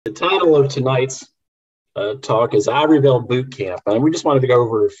The title of tonight's talk is Ivory-billed Bootcamp, and we just wanted to go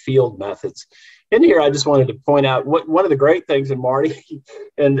over field methods. In here, I just wanted to point out one of the great things in Marty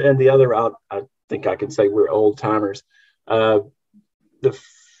and the other, I think I can say we're old timers. The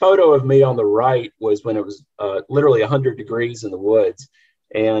photo of me on the right was when it was literally 100 degrees in the woods.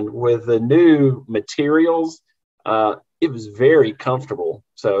 And with the new materials, it was very comfortable.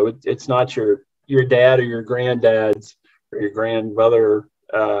 So it's not your dad or your granddad's or your grandmother.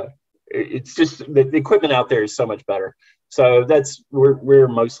 It's just the equipment out there is so much better. So we're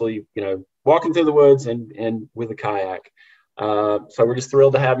mostly, walking through the woods and with a kayak. So we're just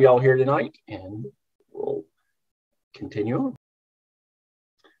thrilled to have you all here tonight, and we'll continue on.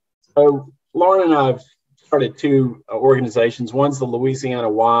 So Lauren and I have started two organizations. One's the Louisiana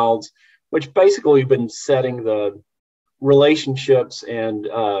Wilds, which basically have been setting the relationships and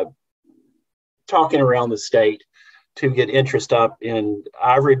talking around the state to get interest up in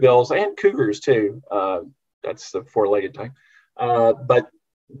ivory bills and cougars too. That's the four-legged type. But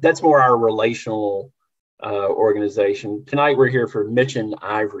that's more our relational organization. Tonight we're here for Mitchin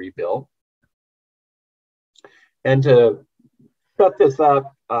Ivory-billed. And to set this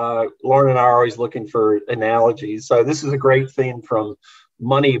up, Lauren and I are always looking for analogies. So this is a great theme from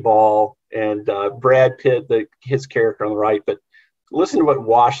Moneyball and Brad Pitt, his character on the right. But listen to what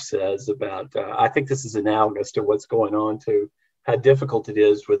Wash says about, I think this is analogous to what's going on to how difficult it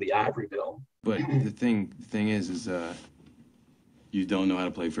is with the ivory bill. But the thing is you don't know how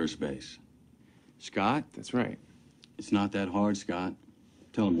to play first base. Scott? That's right. It's not that hard, Scott.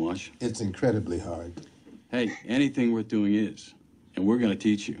 Tell him, Wash. It's incredibly hard. Hey, anything worth doing is, and we're going to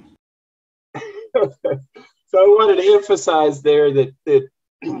teach you. So I wanted to emphasize there that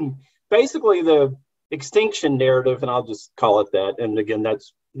basically the extinction narrative, and I'll just call it that, and again,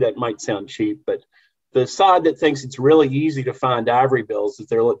 that might sound cheap, but the side that thinks it's really easy to find ivory bills, that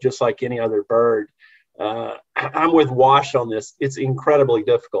they're just like any other bird, I'm with Wash on this. It's incredibly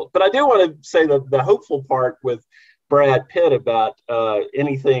difficult. But I do want to say the hopeful part with Brad Pitt about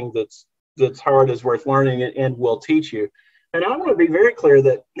anything that's hard is worth learning and will teach you. And I want to be very clear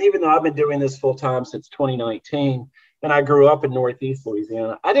that even though I've been doing this full time since 2019, and I grew up in Northeast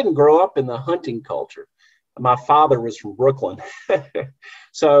Louisiana, I didn't grow up in the hunting culture. My father was from Brooklyn.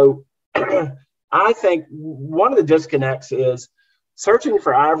 So I think one of the disconnects is searching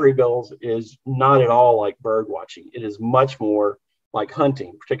for ivory bills is not at all like bird watching. It is much more like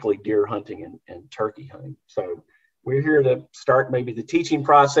hunting, particularly deer hunting and turkey hunting. So we're here to start maybe the teaching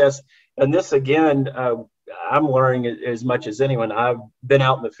process. And this, again, I'm learning as much as anyone. I've been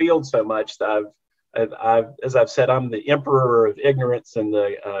out in the field so much that as I've said, I'm the emperor of ignorance and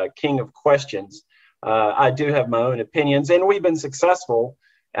the king of questions. I do have my own opinions, and we've been successful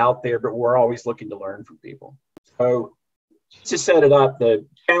out there, but we're always looking to learn from people. So to set it up, the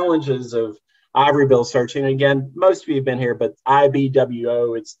challenges of ivory bill searching, again, most of you have been here, but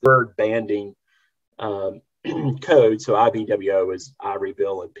IBWO, it's the bird banding code. So IBWO is ivory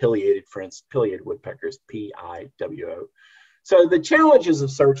bill and pileated woodpeckers, PIWO. So the challenges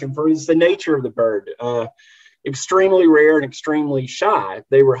of searching for is the nature of the bird. Extremely rare and extremely shy.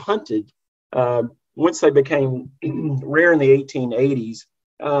 They were hunted once they became rare in the 1880s.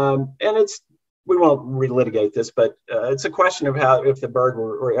 And we won't relitigate this, but it's a question of if the bird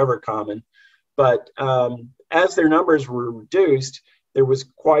were ever common. But as their numbers were reduced, there was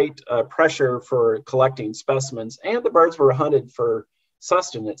quite pressure for collecting specimens, and the birds were hunted for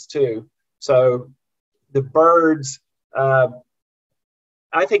sustenance too. So the birds,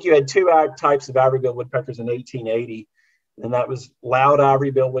 I think you had two types of ivory-billed woodpeckers in 1880, and that was loud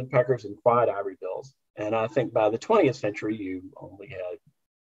ivory-billed woodpeckers and quiet ivory bills. And I think by the 20th century, you only had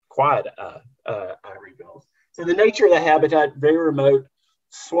quiet ivory bills. So the nature of the habitat, very remote,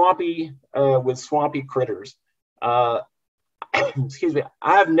 swampy, with swampy critters. Excuse me,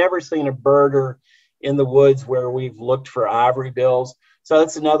 I've never seen a birder in the woods where we've looked for ivory bills. So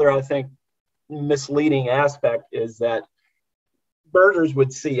that's another, I think, misleading aspect, is that birders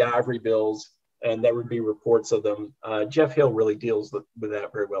would see ivory bills and there would be reports of them. Jeff Hill really deals with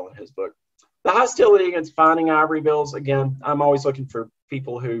that very well in his book. The hostility against finding ivory bills, again, I'm always looking for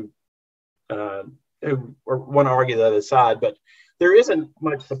people who want to argue the other side, but there isn't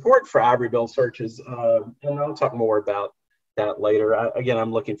much support for ivory bill searches, and I'll talk more about that later. Again,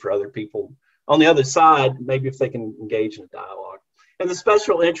 I'm looking for other people on the other side, maybe if they can engage in a dialogue. And the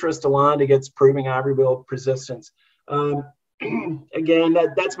special interest aligned against proving ivory bill persistence. Again,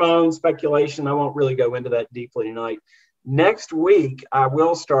 that's my own speculation. I won't really go into that deeply tonight. Next week, I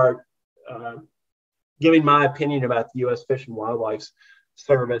will start giving my opinion about the U.S. Fish and Wildlife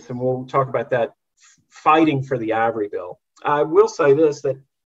Service, and we'll talk about that fighting for the ivory bill. I will say this, that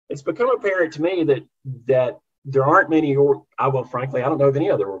it's become apparent to me that there aren't many, frankly, I don't know of any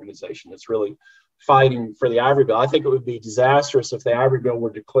other organization that's really fighting for the ivory bill. I think it would be disastrous if the ivory bill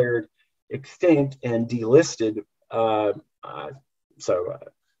were declared extinct and delisted. So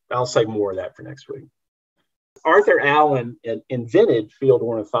I'll say more of that for next week. Arthur Allen invented field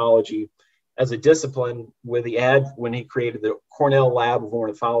ornithology as a discipline when he created the Cornell Lab of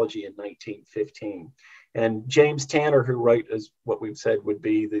Ornithology in 1915. And James Tanner, who wrote, as what we've said would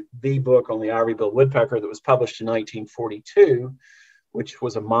be the book on the ivory-billed woodpecker that was published in 1942, which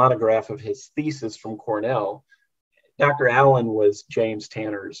was a monograph of his thesis from Cornell, Dr. Allen was James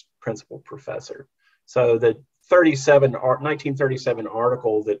Tanner's principal professor. So the 1937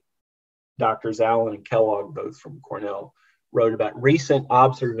 article that Drs. Allen and Kellogg, both from Cornell, wrote about recent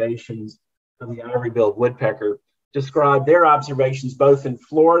observations of the ivory-billed woodpecker described their observations both in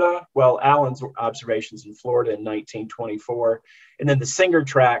Florida, Allen's observations in Florida in 1924, and then the Singer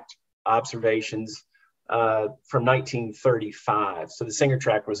Tract observations from 1935. So the Singer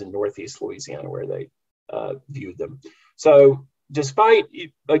Tract was in Northeast Louisiana where they viewed them. So despite,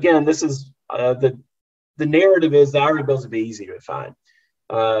 again, this is the narrative is the ivory-bills would be easy to find.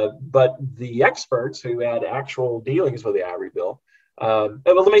 But the experts who had actual dealings with the ivory-bill,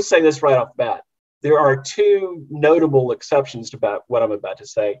 let me say this right off the bat. There are two notable exceptions to what I'm about to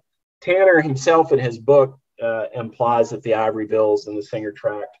say. Tanner himself in his book implies that the ivory-bills and the Singer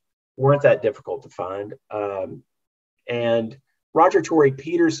Tract weren't that difficult to find. And Roger Torrey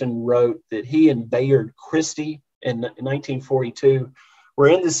Peterson wrote that he and Bayard Christie in 1942 were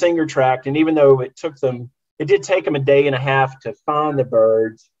in the Singer Tract, and even though it did take them a day and a half to find the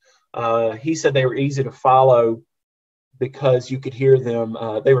birds, he said they were easy to follow because you could hear them.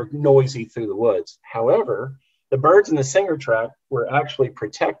 They were noisy through the woods. However, the birds in the Singer Tract were actually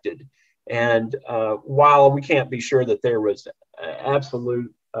protected. And while we can't be sure that there was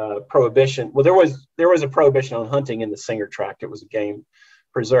absolute prohibition, there was a prohibition on hunting in the Singer Tract. It was a game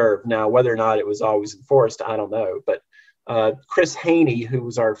preserve. Now, whether or not it was always enforced, I don't know. But Chris Haney, who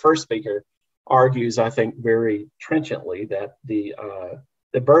was our first speaker, argues, I think, very trenchantly that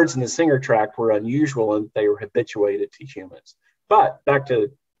the birds in the Singer Tract were unusual and they were habituated to humans. But back to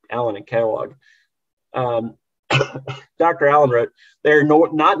Allen and Kellogg. Dr. Allen wrote, they're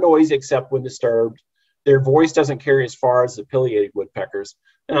not noisy except when disturbed. Their voice doesn't carry as far as the pileated woodpeckers.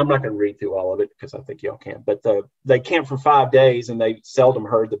 And I'm not going to read through all of it because I think y'all can. But they camped for 5 days and they seldom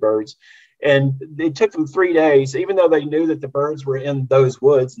heard the birds. And it took them 3 days, even though they knew that the birds were in those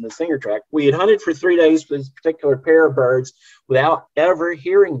woods in the Singer Tract. We had hunted for 3 days for this particular pair of birds without ever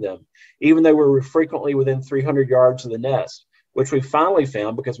hearing them, even though we were frequently within 300 yards of the nest, which we finally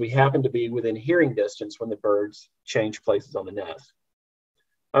found because we happened to be within hearing distance when the birds changed places on the nest.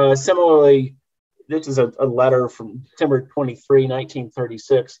 Similarly, this is a letter from December 23,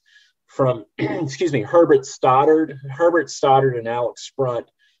 1936 from, Herbert Stoddard. Herbert Stoddard and Alex Sprunt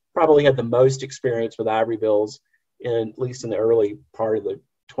probably had the most experience with ivory-bills, at least in the early part of the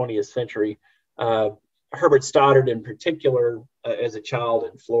 20th century. Herbert Stoddard in particular as a child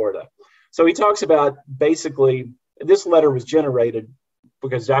in Florida. So he talks about basically, this letter was generated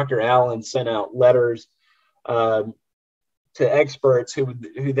because Dr. Allen sent out letters to experts who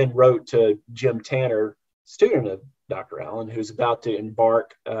then wrote to Jim Tanner, student of Dr. Allen, who's about to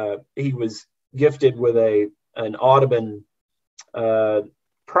embark. He was gifted with an Audubon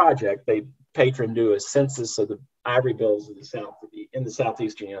project. They patroned to a census of the ivory-bills in the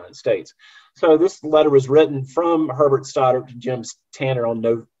southeastern United States. So this letter was written from Herbert Stoddard to Jim Tanner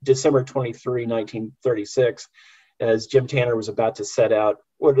on December 23, 1936, as Jim Tanner was about to set out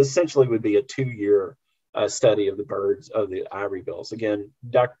what essentially would be a 2-year study of the birds of the ivory-bills. Again,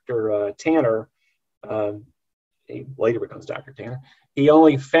 Dr. Tanner, he later becomes Dr. Tanner, he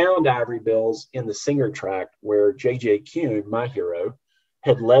only found ivory-bills in the Singer Tract where J.J. Kuhn, my hero,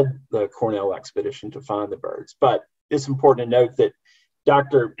 had led the Cornell expedition to find the birds. But it's important to note that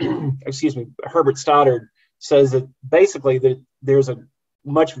Herbert Stoddard says that basically that there's a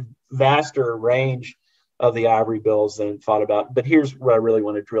much vaster range of the ivory-bills than thought about. But here's what I really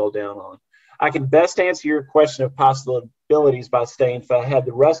want to drill down on. I can best answer your question of possibilities by saying if I had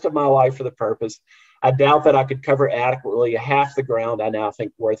the rest of my life for the purpose, I doubt that I could cover adequately half the ground I now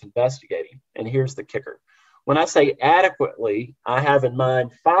think worth investigating. And here's the kicker. When I say adequately, I have in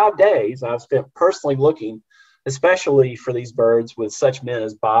mind 5 days I've spent personally looking, especially for these birds with such men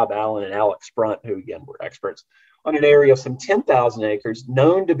as Bob Allen and Alex Sprunt, who again were experts, on an area of some 10,000 acres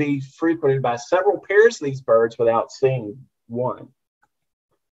known to be frequented by several pairs of these birds without seeing one.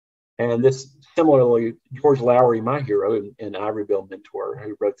 And this, similarly, George Lowry, my hero and Ivory-billed mentor,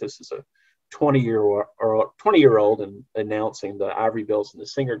 who wrote this as a 20-year-old and announcing the Ivory-bills in the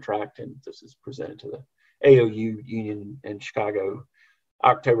Singer Tract, and this is presented to the AOU Union in Chicago,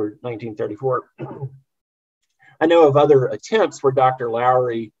 October 1934. I know of other attempts where Dr.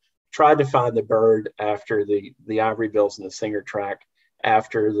 Lowry tried to find the bird after the Ivory-bills in the Singer Tract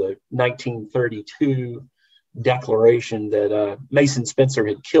after the 1932 declaration that Mason Spencer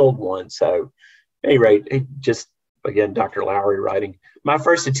had killed one. So at any rate, it just, again, Dr. Lowry writing, my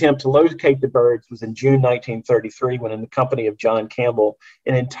first attempt to locate the birds was in June 1933 when, in the company of John Campbell,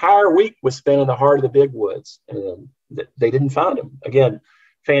 an entire week was spent in the heart of the big woods. And they didn't find them. Again,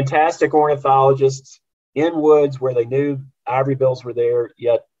 fantastic ornithologists in woods where they knew Ivory-bills were there,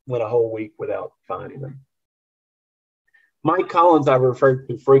 yet went a whole week without finding them. Mike Collins, I referred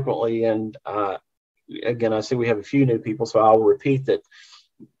to frequently, and again, I see we have a few new people, so I'll repeat that.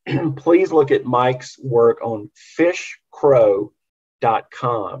 Please look at Mike's work on fishcrow.com.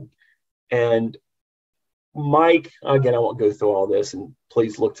 And Mike, again, I won't go through all this, and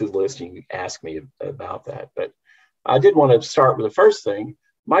please look through the list and you ask me about that. But I did want to start with the first thing.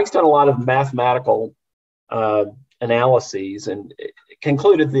 Mike's done a lot of mathematical analyses and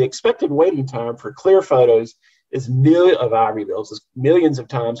concluded the expected waiting time for clear photos is of Ivory-bills is millions of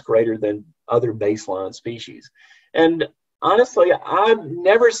times greater than other baseline species. And honestly, I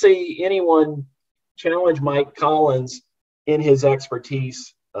never see anyone challenge Mike Collins in his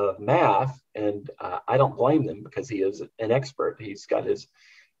expertise of math, and I don't blame them because he is an expert. He's got his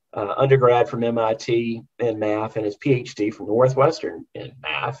undergrad from MIT in math and his PhD from Northwestern in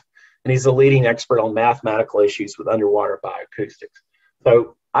math, and he's a leading expert on mathematical issues with underwater bioacoustics.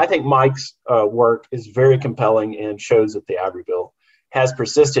 So I think Mike's work is very compelling and shows that the Ivory-bill has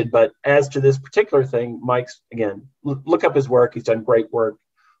persisted. But as to this particular thing, Mike's, again, look up his work. He's done great work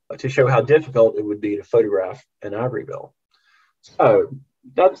to show how difficult it would be to photograph an Ivory-bill. So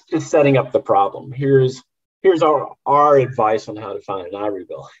that's just setting up the problem. Here's our advice on how to find an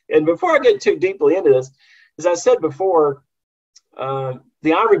Ivory-bill. And before I get too deeply into this, as I said before, the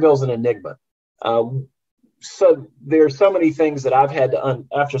Ivory-bill is an enigma. So there are so many things that I've had to,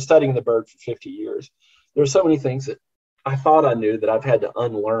 after studying the bird for 50 years, there's so many things that I thought I knew that I've had to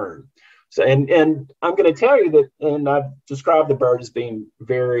unlearn. So, and I'm going to tell you that, and I've described the bird as being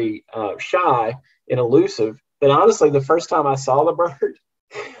very shy and elusive, but honestly, the first time I saw the bird,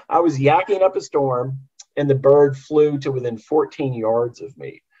 I was yakking up a storm and the bird flew to within 14 yards of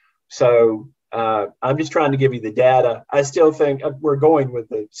me. So I'm just trying to give you the data. I still think we're going with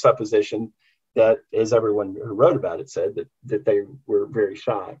the supposition that, as everyone who wrote about it said, that they were very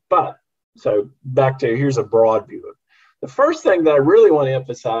shy. But so back to, here's a broad view of it. The first thing that I really want to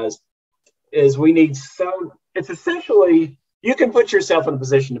emphasize is it's essentially, you can put yourself in a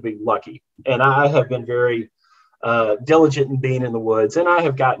position to be lucky. And I have been very diligent in being in the woods, and I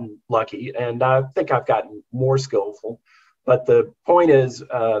have gotten lucky, and I think I've gotten more skillful. But the point is,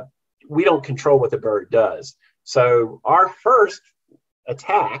 we don't control what the bird does. So our first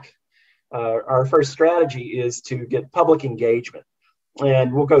attack, our first strategy is to get public engagement.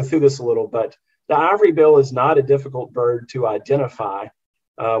 And we'll go through this a little, but the Ivory-bill is not a difficult bird to identify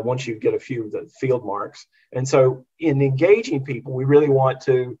once you get a few of the field marks. And so in engaging people, we really want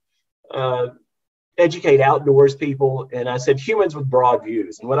to educate outdoors people. And I said humans with broad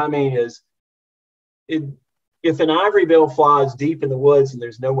views. And what I mean is, if an Ivory-bill flies deep in the woods and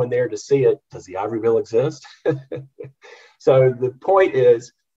there's no one there to see it, does the Ivory-bill exist? So the point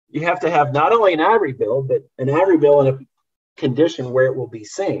is, you have to have not only an Ivory-bill, but an Ivory-bill in a condition where it will be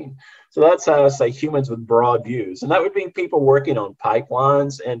seen. So that's how I say humans with broad views. And that would be people working on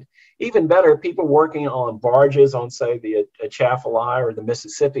pipelines, and even better, people working on barges on, say, the Atchafalaya or the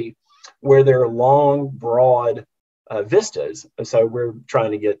Mississippi, where there are long, broad vistas. So we're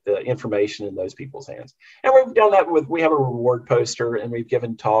trying to get the information in those people's hands. And we've done that we have a reward poster, and we've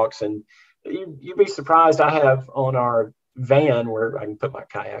given talks, and you'd be surprised. I have on our van where I can put my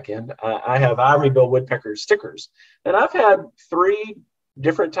kayak in, I have Ivory-bill woodpecker stickers. And I've had 3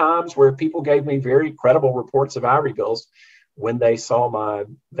 different times where people gave me very credible reports of Ivory-bills when they saw my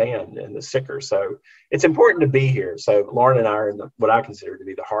van and the sticker. So it's important to be here. So Lauren and I are in what I consider to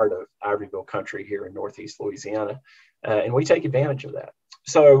be the heart of Ivory-bill country here in Northeast Louisiana. And we take advantage of that.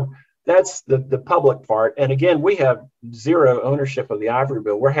 So that's the public part. And again, we have zero ownership of the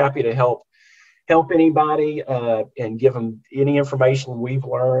Ivory-bill. We're happy to help anybody and give them any information we've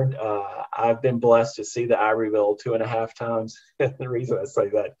learned. I've been blessed to see the Ivory-bill 2.5 times. The reason I say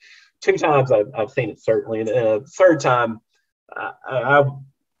that, 2 times I've seen it certainly, and a third time,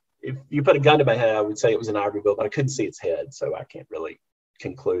 if you put a gun to my head, I would say it was an Ivory-bill, but I couldn't see its head, so I can't really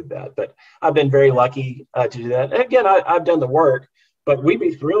conclude that. But I've been very lucky to do that. And again, I've done the work, But we'd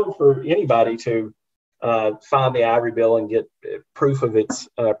be thrilled for anybody to find the Ivory-bill and get proof of its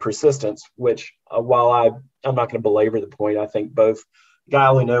persistence, which while I'm not going to belabor the point, I think both Guy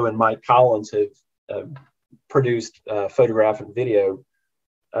Leno and Mike Collins have produced photograph and video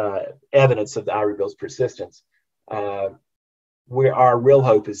evidence of the Ivory-bill's persistence. Our real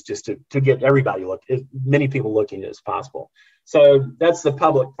hope is just to get everybody as many people looking as possible. So that's the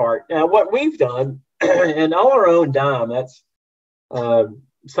public part. Now, what we've done, and all our own dime, that's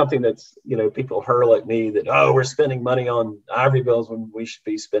something that's, people hurl at me that, oh, we're spending money on Ivory-bills when we should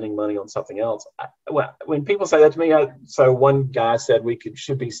be spending money on something else. When people say that to me, so one guy said we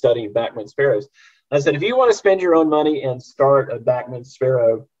should be studying backman sparrows. I said, if you want to spend your own money and start a backman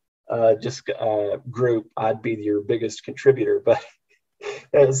sparrow group, I'd be your biggest contributor. But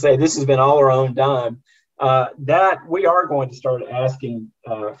as I say, this has been all our own dime. That we are going to start asking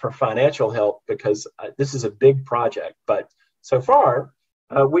for financial help because this is a big project. But so far,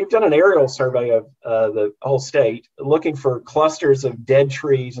 we've done an aerial survey of the whole state, looking for clusters of dead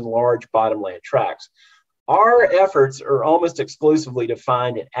trees and large bottomland tracts. Our efforts are almost exclusively to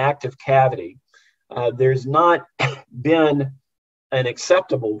find an active cavity. There's not been an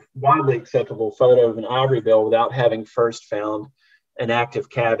widely acceptable photo of an Ivory-bill without having first found an active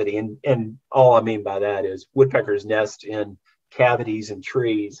cavity. And all I mean by that is woodpeckers nest in cavities in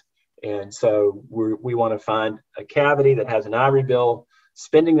trees. And so we want to find a cavity that has an Ivory-bill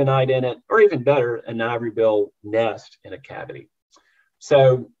spending the night in it, or even better, an Ivory-bill nest in a cavity.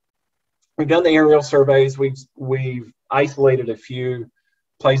 So we've done the aerial surveys. We've isolated a few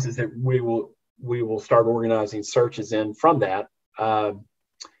places that we will start organizing searches in from that.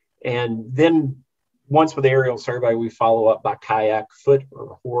 And then once with the aerial survey, we follow up by kayak, foot,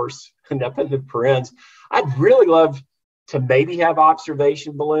 or horse. And up in the parens, I'd really love to maybe have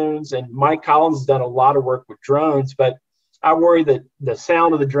observation balloons. And Mike Collins has done a lot of work with drones, but I worry that the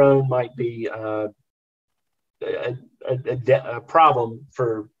sound of the drone might be a problem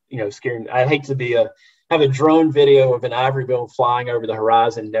for, scaring. I hate to have a drone video of an Ivory-bill flying over the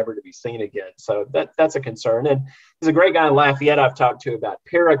horizon, never to be seen again. So that's a concern. And there's a great guy in Lafayette I've talked to about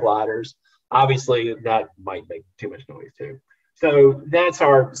paragliders. Obviously, that might make too much noise too. So that's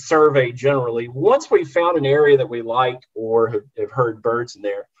our survey generally. Once we've found an area that we like or have heard birds in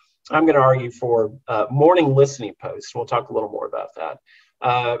there, I'm going to argue for morning listening posts. We'll talk a little more about that.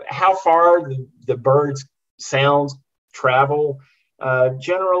 How far the birds' sounds travel.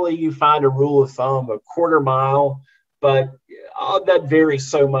 Generally, you find a rule of thumb, a quarter mile, but that varies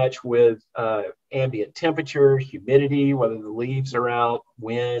so much with ambient temperature, humidity, whether the leaves are out,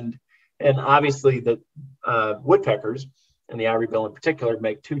 wind, and obviously the woodpeckers, and the Ivory-bill in particular,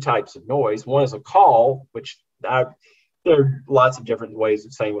 make two types of noise. One is a call, which there are lots of different ways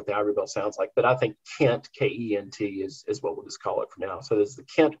of saying what the Ivory-bill sounds like, but I think Kent, K-E-N-T, is what we'll just call it for now. So there's the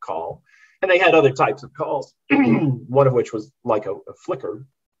Kent call. And they had other types of calls, one of which was like a flicker.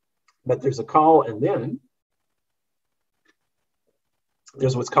 But there's a call, and then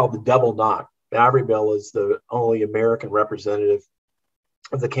there's what's called the double knock. The Ivory-bill is the only American representative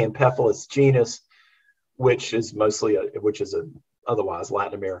of the Campephalus genus, which is an otherwise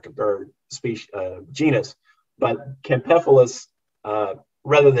Latin American bird species genus. But Campephalus,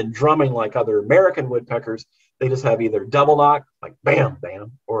 rather than drumming like other American woodpeckers, they just have either double knock, like bam,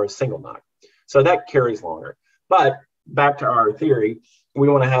 bam, or a single knock. So that carries longer. But back to our theory, we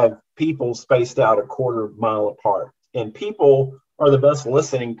want to have people spaced out a quarter mile apart. And people are the best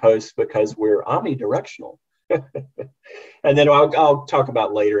listening posts because we're omnidirectional. And then I'll talk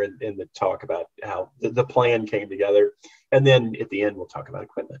about later in the talk about how the plan came together. And then at the end, we'll talk about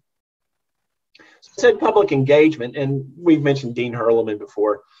equipment. So I said public engagement, and we've mentioned Dean Hurleman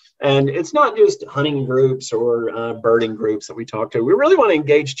before. And it's not just hunting groups or birding groups that we talk to. We really want to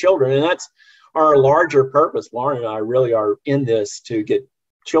engage children, and that's our larger purpose. Lauren and I really are in this to get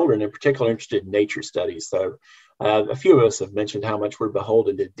children in particular interested in nature studies. So a few of us have mentioned how much we're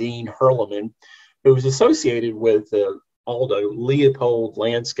beholden to Dean Hurleman, who was associated with the Aldo Leopold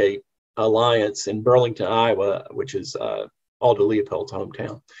Landscape Alliance in Burlington, Iowa, which is Aldo Leopold's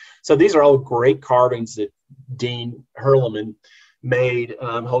hometown. So these are all great carvings that Dean Hurleman made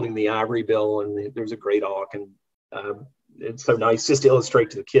holding the Ivory-bill, and there's a great auk, and it's so nice just to illustrate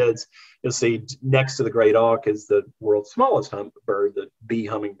to the kids. You'll see next to the great auk is the world's smallest bird, the bee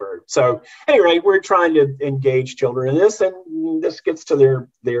hummingbird. So anyway, we're trying to engage children in this, and this gets to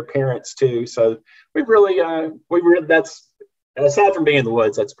their parents too. So we really that's, aside from being in the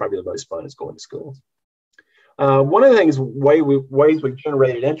woods, that's probably the most fun is going to school. One of the things, ways we've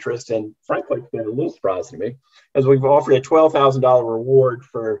generated interest, and frankly, it's been a little surprising to me, is we've offered a $12,000 reward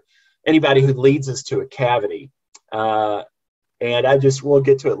for anybody who leads us to a cavity. And we'll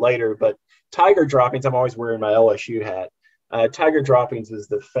get to it later, but Tiger Droppings, I'm always wearing my LSU hat. Tiger Droppings is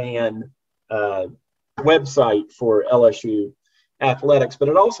the fan website for LSU athletics, but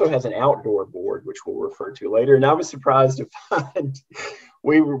it also has an outdoor board, which we'll refer to later. And I was surprised to find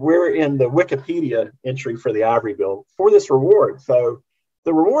we're in the Wikipedia entry for the Ivory-billed for this reward. So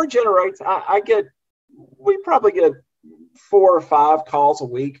the reward generates, we probably get 4 or 5 calls a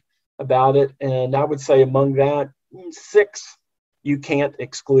week about it. And I would say among that, 6, you can't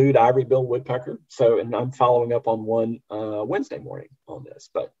exclude Ivory-billed woodpecker. So, and I'm following up on one Wednesday morning on this,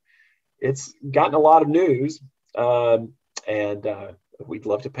 but it's gotten a lot of news, and we'd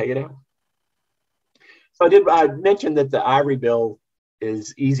love to pay it out. So I mentioned that the Ivory-billed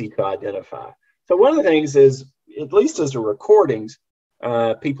is easy to identify. So one of the things is, at least as the recordings,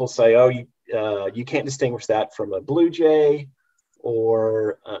 people say, oh, you can't distinguish that from a blue jay,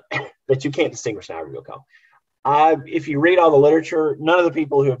 or that you can't distinguish an Ivory-billed call. If you read all the literature, none of the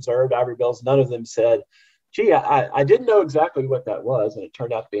people who observed Ivory-bills, none of them said, gee, I didn't know exactly what that was, and it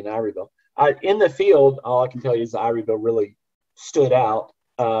turned out to be an Ivory-bill. In the field, all I can tell you is the Ivory-bill really stood out.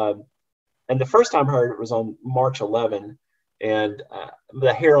 And the first time I heard it was on March 11, and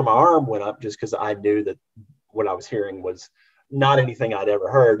the hair on my arm went up just because I knew that what I was hearing was not anything I'd ever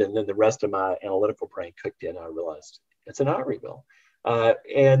heard. And then the rest of my analytical brain kicked in. I realized it's an Ivory-bill.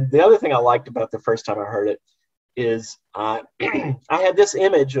 And the other thing I liked about the first time I heard it is I had this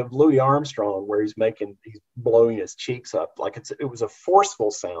image of Louis Armstrong where he's blowing his cheeks up like it was a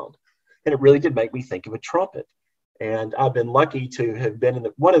forceful sound, and it really did make me think of a trumpet. And I've been lucky to have been in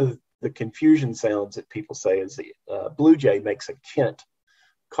one of the confusion sounds that people say is the blue jay makes a Kent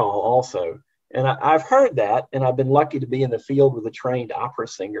call also, and I've heard that, and I've been lucky to be in the field with a trained opera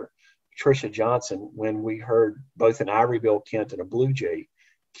singer, Patricia Johnson, when we heard both an Ivory-billed Kent and a blue jay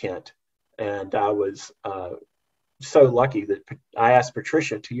Kent, and I was so lucky that I asked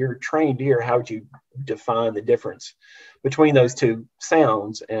Patricia, to your trained ear, how would you define the difference between those two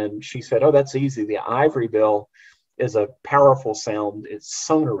sounds? And she said, oh, that's easy. The Ivory-bill is a powerful sound. It's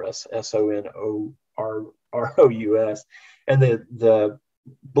sonorous, Sonorous. And the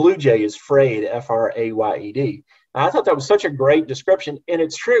blue jay is frayed, Frayed. I thought that was such a great description. And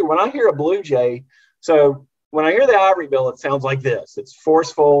it's true. When I hear a blue jay, so when I hear the Ivory-bill, it sounds like this. It's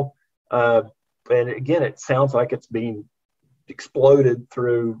forceful. And again, it sounds like it's being exploded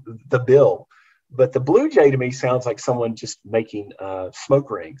through the bill. But the blue jay to me sounds like someone just making smoke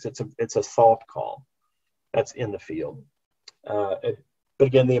rings. It's a soft call that's in the field. But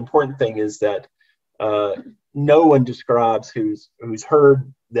again, the important thing is that no one describes who's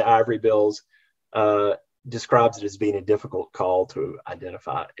heard the Ivory-bills describes it as being a difficult call to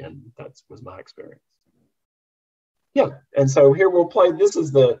identify, and that was my experience. Yeah, and so here we'll play. This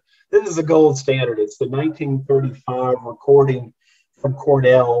is the gold standard. It's the 1935 recording from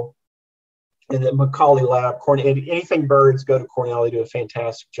Cornell and the Macaulay Lab. Anything birds, go to Cornell. They do a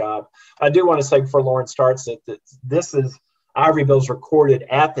fantastic job. I do want to say before Lauren starts that this is Ivory-bills recorded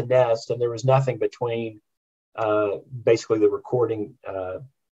at the nest, and there was nothing between basically the recording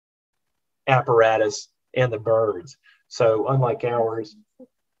apparatus and the birds. So unlike ours,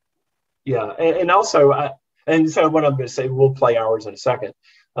 yeah, and also and so what I'm going to say, we'll play ours in a second,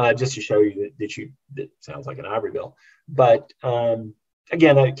 just to show you that it sounds like an Ivory-bill. But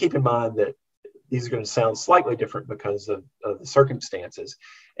again, keep in mind that these are going to sound slightly different because of the circumstances.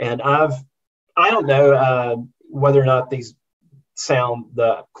 And I don't know whether or not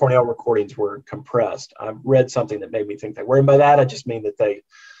the Cornell recordings were compressed. I've read something that made me think they were. And by that, I just mean that they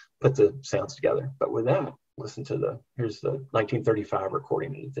put the sounds together. But with that, listen to here's the 1935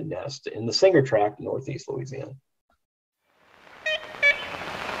 recording of the nest in the Singer Tract, Northeast Louisiana.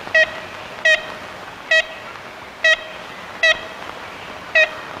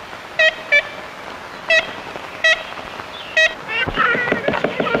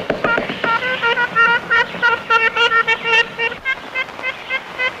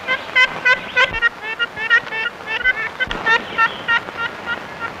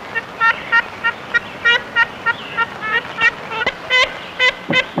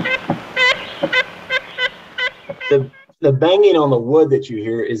 The banging on the wood that you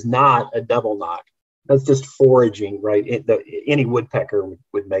hear is not a double knock. That's just foraging, right? Any woodpecker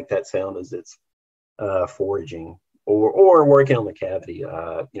would make that sound as it's foraging or working on the cavity,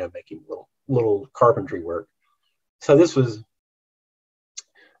 making little carpentry work. So this was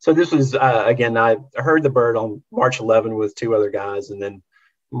again, I heard the bird on March 11 with 2 other guys, and then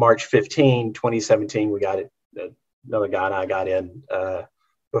March 15, 2017, we got it. Another guy and I got in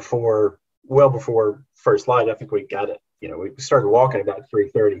before first light. I think we got it. We started walking about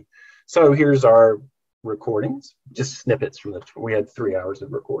 3:30. So here's our recordings, just snippets from we had 3 hours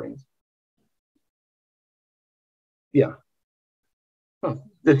of recordings. Yeah.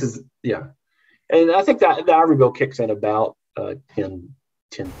 This is, yeah. And I think that the Ivory-billed kicks in about 10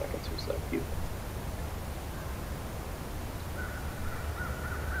 seconds or so.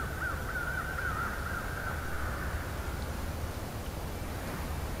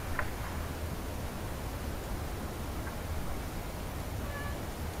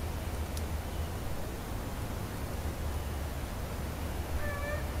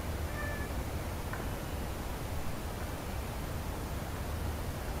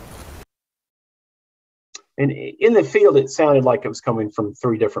 And in the field, it sounded like it was coming from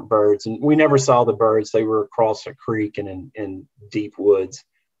 3 different birds, and we never saw the birds. They were across a creek and in deep woods.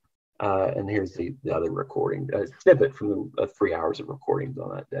 And here's the other recording, a snippet from the 3 hours of recordings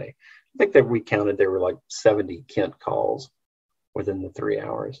on that day. I think that we counted there were like 70 Kent calls within the 3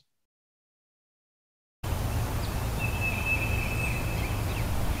 hours.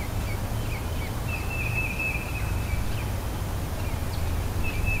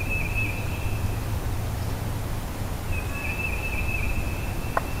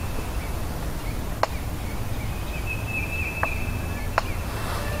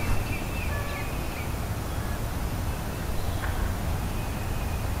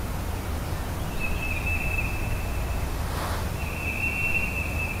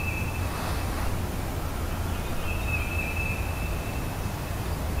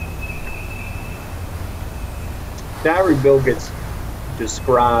 The Ivory-billed gets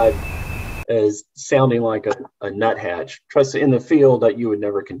described as sounding like a nuthatch. Trust in the field that you would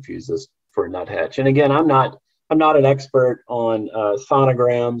never confuse this for a nuthatch. And again, I'm not an expert on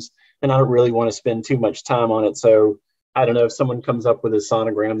sonograms, and I don't really want to spend too much time on it. So I don't know if someone comes up with a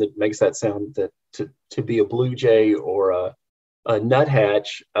sonogram that makes that sound to be a blue jay or a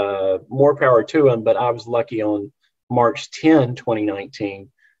nuthatch, more power to them. But I was lucky on March 10, 2019,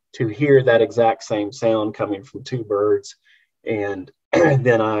 to hear that exact same sound coming from 2 birds. And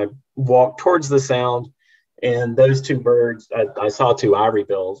then I walked towards the sound, and those 2 birds, I saw 2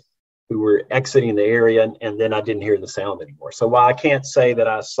 ivory-bills who were exiting the area, and then I didn't hear the sound anymore. So while I can't say that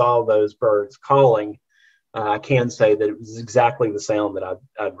I saw those birds calling, I can say that it was exactly the sound that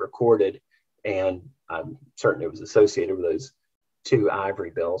I'd recorded, and I'm certain it was associated with those 2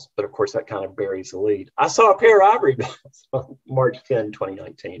 ivory-bills. But of course, that kind of buries the lead. I saw a pair of ivory-bills on March 10,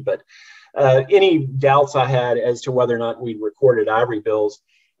 2019. But any doubts I had as to whether or not we'd recorded ivory-bills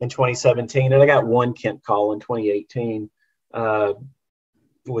in 2017, and I got 1 Kent call in 2018,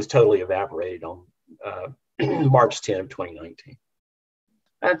 was totally evaporated on March 10 of 2019.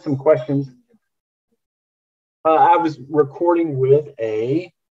 I had some questions. I was recording with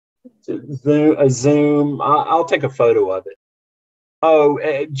a Zoom. I'll take a photo of it. Oh,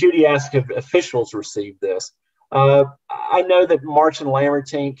 Judy asked if officials received this. I know that March and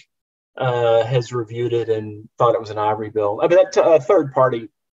Lamertink has reviewed it and thought it was an Ivory-bill. I mean, a third party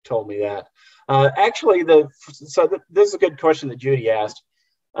told me that. Actually, this is a good question that Judy asked.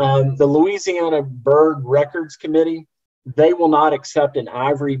 The Louisiana Bird Records Committee, they will not accept an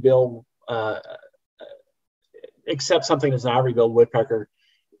Ivory-bill, accept something as an Ivory-billed woodpecker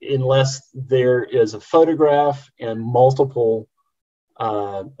unless there is a photograph and multiple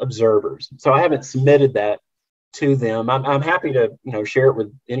observers. So I haven't submitted that to them. I'm happy to share it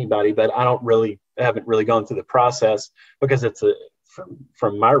with anybody, but I haven't really gone through the process because it's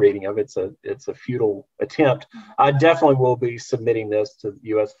from my reading of it, it's a futile attempt. I definitely will be submitting this to the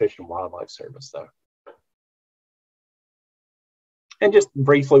U.S. Fish and Wildlife Service, though. And just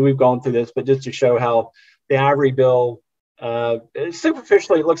briefly, we've gone through this, but just to show how the Ivory-bill,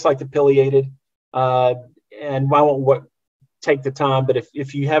 superficially, it looks like the pileated, and I won't take the time, but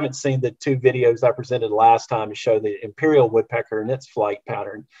if you haven't seen the 2 videos I presented last time to show the imperial woodpecker and its flight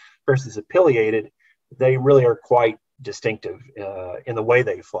pattern versus the pileated, they really are quite distinctive in the way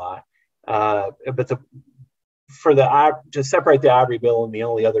they fly. But to separate the Ivory-bill and the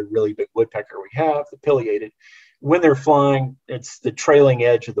only other really big woodpecker we have, the pileated, when they're flying, it's the trailing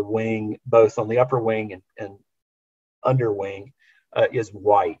edge of the wing, both on the upper wing and under wing, is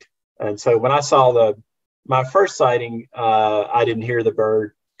white. And so when I saw my first sighting, I didn't hear the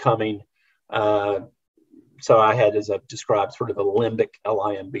bird coming. So I had, as I've described, sort of a limbic,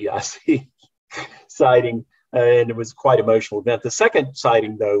 L-I-M-B-I-C sighting, and it was quite an emotional event. The second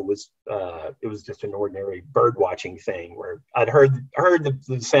sighting, though, it was just an ordinary bird watching thing where I'd heard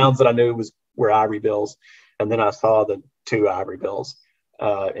the sounds that I knew were Ivory-bills, and then I saw the 2 Ivory-bills,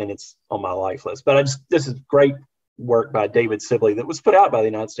 and it's on my life list. But this is great work by David Sibley that was put out by the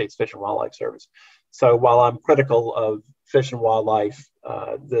United States Fish and Wildlife Service. So while I'm critical of Fish and Wildlife,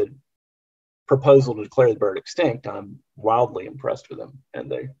 the proposal to declare the bird extinct, I'm wildly impressed with them,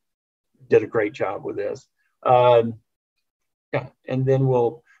 and they did a great job with this. Yeah, and then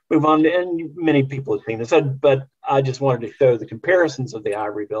we'll move on to, and many people have seen this, but I just wanted to show the comparisons of the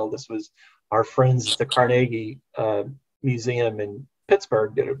ivory-bill. This was our friends at the Carnegie Museum in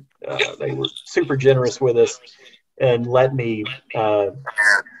Pittsburgh. They were super generous with us and let me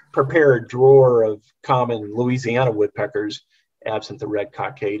prepare a drawer of common Louisiana woodpeckers, absent the red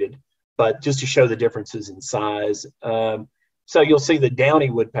cockaded, but just to show the differences in size. So you'll see the downy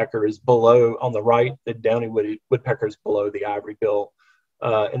woodpecker is below, on the right, the downy woodpecker is below the ivory-bill,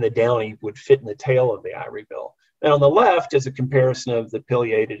 and the downy would fit in the tail of the ivory-bill. And on the left is a comparison of the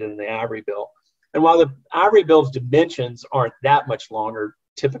pileated and the ivory-bill. And while the ivory-bill's dimensions aren't that much longer,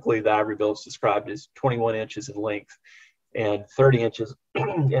 typically the ivory-bill is described as 21 inches in length and 30 inches in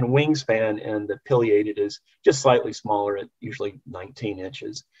wingspan, and the pileated is just slightly smaller at usually 19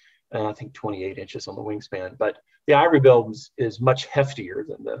 inches. And I think 28 inches on the wingspan. But the ivory-bill is much heftier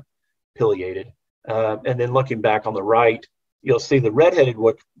than the pileated. And then looking back on the right, you'll see the red-headed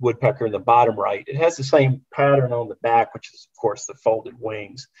woodpecker in the bottom right. It has the same pattern on the back, which is, of course, the folded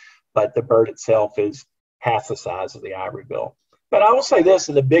wings, but the bird itself is half the size of the ivory-bill. But I will say this,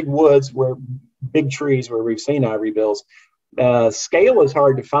 in the big woods, where big trees where we've seen ivory-bills, scale is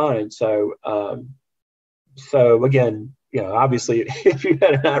hard to find. So again, obviously, if you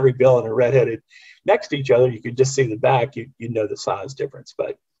had an ivory-bill and a red-headed next to each other, you could just see the back, you know the size difference.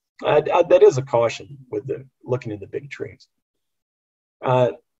 But that is a caution with looking in the big trees.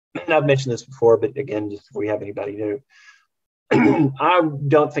 And I've mentioned this before, but again, just if we have anybody new, I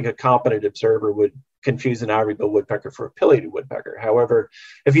don't think a competent observer would confuse an ivory-billed woodpecker for a pileated woodpecker. However,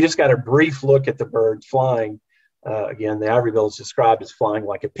 if you just got a brief look at the bird flying, again, the ivory-bill is described as flying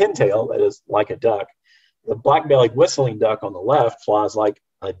like a pintail, that is, like a duck. The black-bellied whistling duck on the left flies like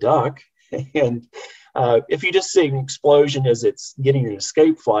a duck. And if you just see an explosion as it's getting an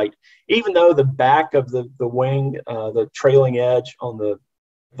escape flight, even though the back of the wing, the trailing edge on the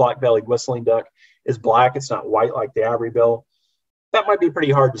black-bellied whistling duck is black, it's not white like the ivory-bill, that might be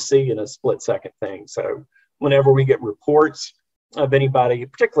pretty hard to see in a split-second thing. So whenever we get reports of anybody,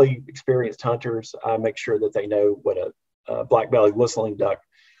 particularly experienced hunters, I make sure that they know what a black-bellied whistling duck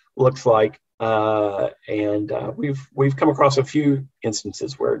looks like. And we've come across a few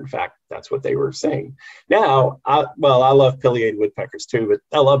instances where, in fact, that's what they were saying. Now, I love pileated woodpeckers too, but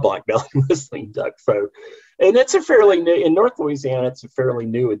I love black-bellied whistling duck. So, and it's a fairly new, in North Louisiana, it's a fairly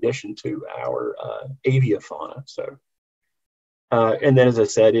new addition to our aviofauna. So, and then, as I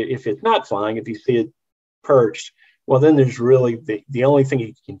said, if it's not flying, if you see it perched, well, then there's really the only thing you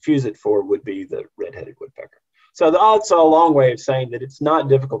can confuse it for would be the red-headed woodpecker. So that's a long way of saying that it's not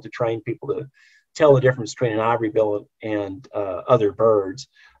difficult to train people to tell the difference between an ivory-bill and other birds.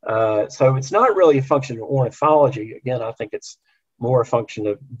 So it's not really a function of ornithology. Again, I think it's more a function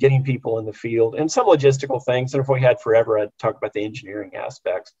of getting people in the field and some logistical things. And if we had forever, I'd talk about the engineering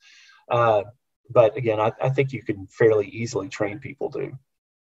aspects. But again, I think you can fairly easily train people to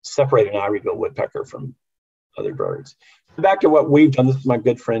separate an ivory-billed woodpecker from other birds. Back to what we've done. This is my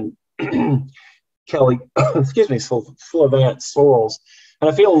good friend Kelly, excuse me, Slavant Sorrells. And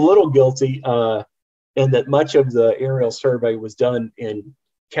I feel a little guilty in that much of the aerial survey was done in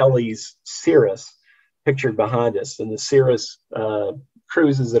Kelly's Cirrus, pictured behind us. And the Cirrus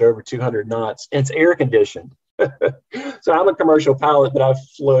cruises at over 200 knots, and it's air conditioned. So I'm a commercial pilot, but I've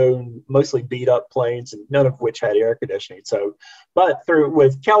flown mostly beat up planes, and none of which had air conditioning. So, but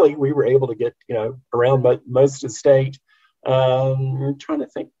with Kelly, we were able to get, around most of the state. I'm trying to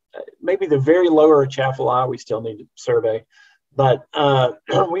think, maybe the very lower Atchafalaya we still need to survey, but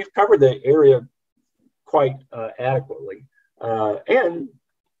we've covered the area quite adequately. And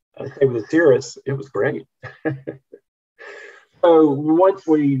I say with the Cirrus, it was great. So once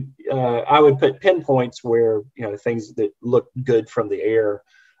I would put pinpoints where, things that look good from the air,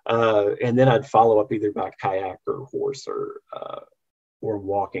 and then I'd follow up either by kayak or horse or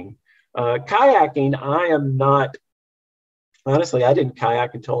walking. Kayaking, I am not, honestly, I didn't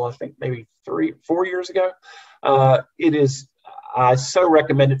kayak until I think maybe 3-4 years ago. I so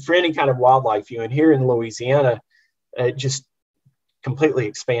recommend it for any kind of wildlife viewing. Here in Louisiana, it just completely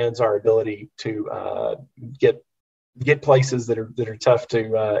expands our ability to get places that are tough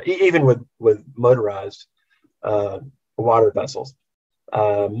to even with motorized water vessels.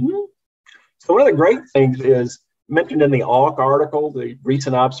 So one of the great things is mentioned in the AWK article, the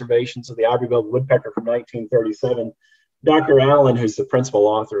recent observations of the ivory-billed woodpecker from 1937. Dr. Allen, who's the principal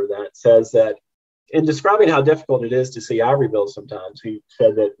author of that, says that in describing how difficult it is to see ivory-bills sometimes, he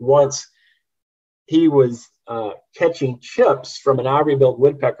said that once he was catching chips from an ivory-billed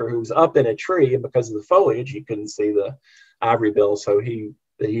woodpecker who was up in a tree, and because of the foliage, he couldn't see the ivory bill. So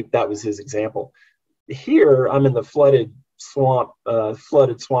that was his example. Here, I'm in the flooded swamp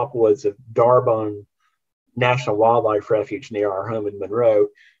woods of Darbone National Wildlife Refuge near our home in Monroe.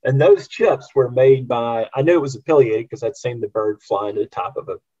 And those chips were made by, I knew it was a pileated because I'd seen the bird flying to the top of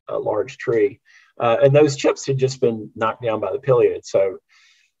a large tree. And those chips had just been knocked down by the pileated. So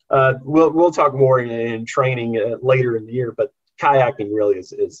we'll talk more in training later in the year, but kayaking really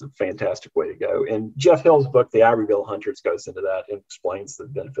is a fantastic way to go. And Jeff Hill's book, The Ivory-billed Hunters, goes into that and explains the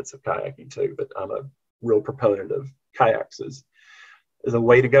benefits of kayaking too. But I'm a real proponent of kayaks as a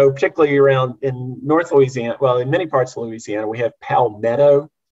way to go, particularly around in North Louisiana. Well, in many parts of Louisiana, we have Palmetto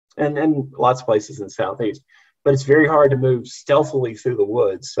and lots of places in the Southeast, but it's very hard to move stealthily through the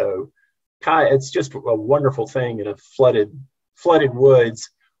woods. So it's just a wonderful thing in a flooded woods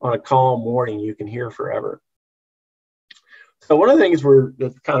on a calm morning. You can hear forever. So one of the things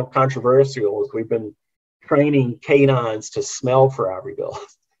that's kind of controversial is we've been training canines to smell for ivory-bill.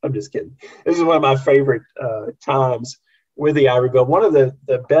 I'm just kidding. This is one of my favorite times with the ivory-bill. One of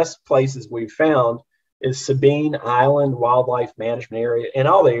the best places we've found is Sabine Island Wildlife Management Area, and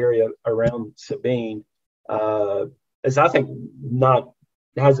all the area around Sabine is, I think,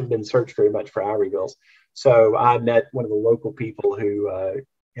 hasn't been searched very much for ivory-bills. So I met one of the local people who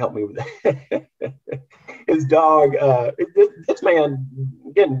helped me with that. His dog, this man,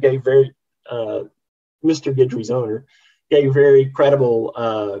 again, gave very, Mr. Guidry's owner, gave very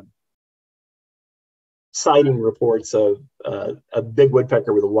credible sighting reports of a big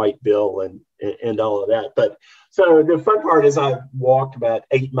woodpecker with a white bill and all of that. But so the fun part is I walked about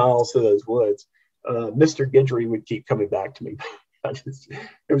 8 miles through those woods. Mr. Guidry would keep coming back to me.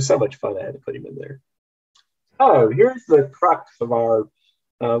 It was so much fun. I had to put him in there. Oh, here's the crux of our,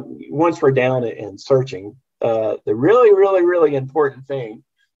 once we're down and searching, the really, really, really important thing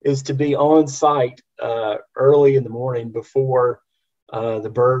is to be on site early in the morning before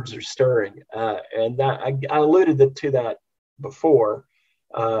the birds are stirring. And that I alluded to that before,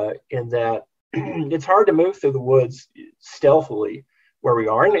 in that it's hard to move through the woods stealthily where we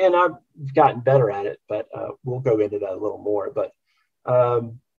are. And I've gotten better at it, but we'll go into that a little more. But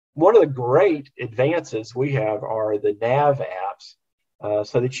one of the great advances we have are the nav apps,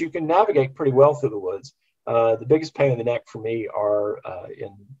 so that you can navigate pretty well through the woods. The biggest pain in the neck for me are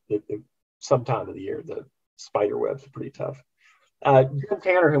in some time of the year. The spider webs are pretty tough. Jim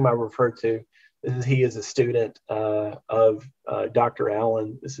Tanner, whom I referred to, he is a student of Dr.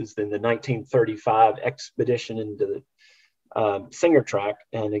 Allen. This is in the 1935 expedition into the Singer Tract.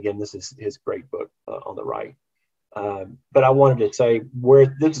 And again, this is his great book on the right. But I wanted to say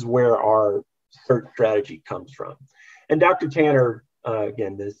this is where our search strategy comes from. And Dr. Tanner,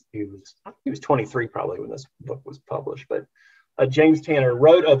 again, he was 23 probably when this book was published, but James Tanner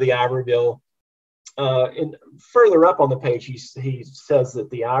wrote of the ivory-bill. And further up on the page, he says that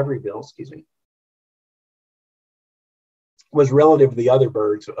the ivory-bill, was relative to the other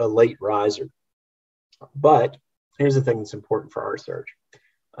birds a late riser. But here's the thing that's important for our search.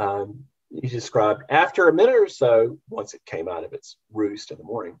 He described after a minute or so, once it came out of its roost in the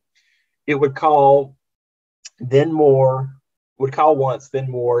morning, it would call once, then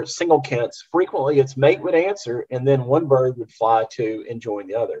more, single kents. Frequently, its mate would answer, and then one bird would fly to and join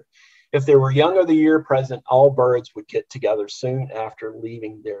the other. If there were young of the year present, all birds would get together soon after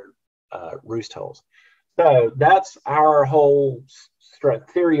leaving their roost holes. So that's our whole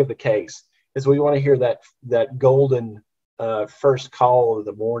theory of the case, is we want to hear that golden first call of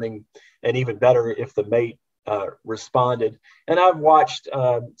the morning, and even better if the mate responded. And I've watched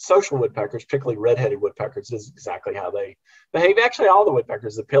social woodpeckers, particularly red-headed woodpeckers. This is exactly how they behave. Actually, all the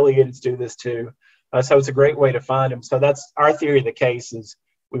woodpeckers, the pileateds, do this too. So it's a great way to find them. So that's our theory of the case, is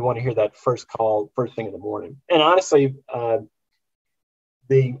we want to hear that first call first thing in the morning. And honestly,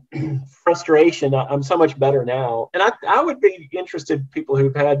 the frustration, I'm so much better now. And I would be interested, people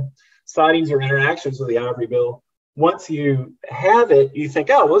who've had sightings or interactions with the ivory-bill, once you have it, you think,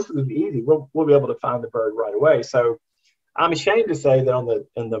 oh, well, this is easy. We'll be able to find the bird right away. So I'm ashamed to say that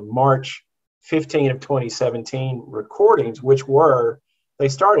in the March 15 of 2017 recordings, which they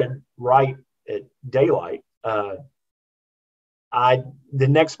started right at daylight. The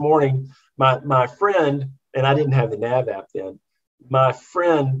next morning, my friend, and I didn't have the nav app then, my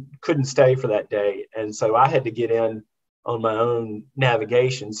friend couldn't stay for that day. And so I had to get in on my own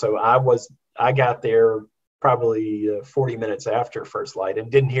navigation. So I got there probably 40 minutes after first light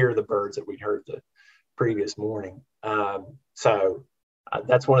and didn't hear the birds that we'd heard the previous morning. So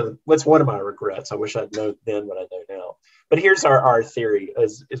That's one of my regrets. I wish I'd known then what I know now. But here's our theory: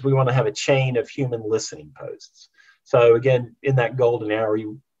 is we want to have a chain of human listening posts. So again, in that golden hour,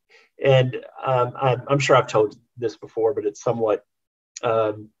 I'm sure I've told this before, but it's somewhat.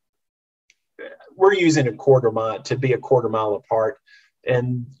 We're using a quarter mile apart,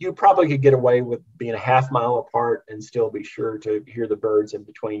 and you probably could get away with being a half mile apart and still be sure to hear the birds in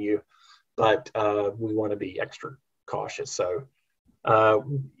between you. But we want to be extra cautious. So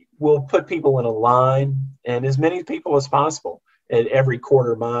we'll put people in a line, and as many people as possible at every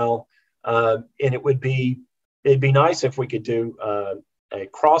quarter mile. And it'd be nice if we could do a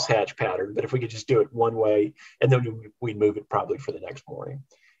crosshatch pattern, but if we could just do it one way, and then we'd move it probably for the next morning.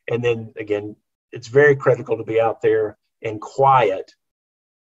 And then again, it's very critical to be out there and quiet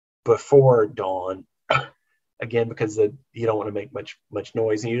before dawn, again, because you don't want to make much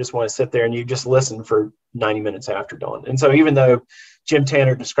noise, and you just want to sit there and you just listen for 90 minutes after dawn. And so even though Jim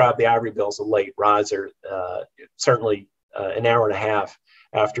Tanner described the Ivory-billed as a late riser, certainly an hour and a half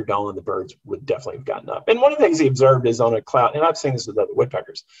after dawn, the birds would definitely have gotten up. And one of the things he observed is on a cloud, and I've seen this with other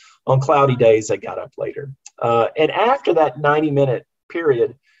woodpeckers, on cloudy days, they got up later. And after that 90-minute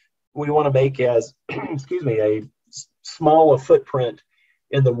period, we want to make as, a small a footprint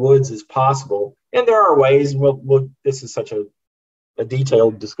in the woods as possible. And there are ways, and this is such a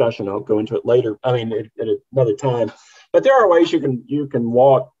detailed discussion. I'll go into it later. I mean, at another time. But there are ways you can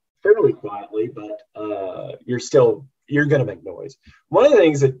walk fairly quietly, but you're going to make noise. One of the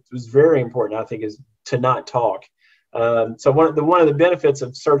things that was very important, I think, is to not talk. So one of the benefits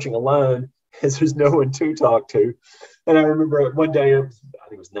of searching alone is there's no one to talk to. And I remember one day, I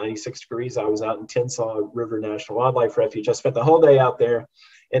think it was 96 degrees. I was out in Tensaw River National Wildlife Refuge. I spent the whole day out there,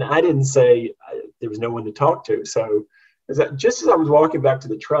 and I didn't say there was no one to talk to. So just as I was walking back to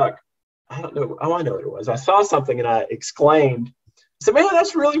the truck, I don't know. Oh, I know what it was. I saw something and I exclaimed, I said, "Man,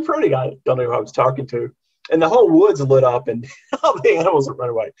 that's really pretty." I don't know who I was talking to. And the whole woods lit up and all the animals would run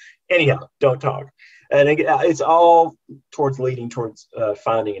away. Anyhow, don't talk. And it's all leading towards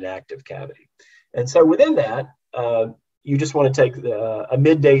finding an active cavity. And so within that, you just want to take a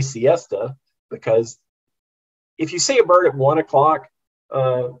midday siesta, because if you see a bird at 1 o'clock,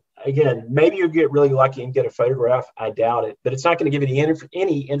 again, maybe you'll get really lucky and get a photograph. I doubt it, but it's not going to give you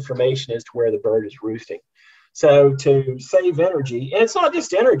any information as to where the bird is roosting. So to save energy, and it's not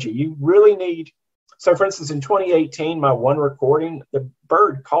just energy, you really need. So for instance, in 2018, my one recording, the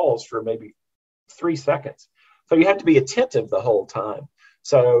bird calls for maybe 3 seconds. So you have to be attentive the whole time.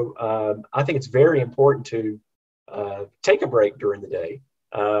 So I think it's very important to take a break during the day.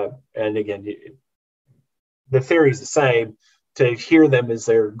 And again, the theory is the same, to hear them as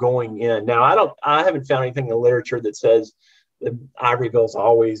they're going in. Now, I haven't found anything in the literature that says the Ivory-bills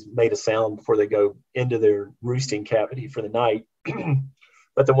always made a sound before they go into their roosting cavity for the night.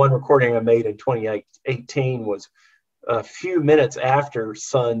 But the one recording I made in 2018 was a few minutes after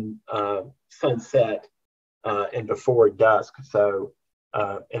sunset and before dusk. So,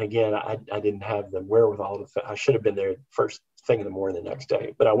 and again, I didn't have the wherewithal I should have been there first thing in the morning the next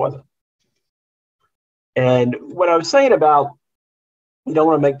day, but I wasn't. And what I was saying about you don't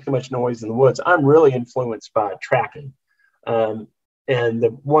want to make too much noise in the woods, I'm really influenced by tracking. And the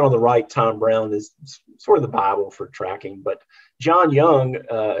one on the right, Tom Brown, is sort of the Bible for tracking. But John Young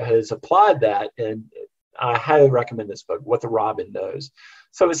has applied that, and I highly recommend this book, What the Robin Knows.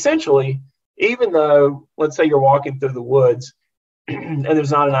 So essentially, even though, let's say you're walking through the woods and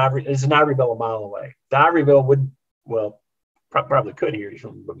there's an Ivory-bill a mile away, the Ivory-bill probably could hear you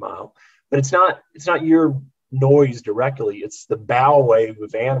from a mile, but it's not your noise directly. It's the bow wave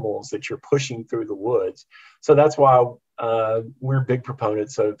of animals that you're pushing through the woods. So that's why we're big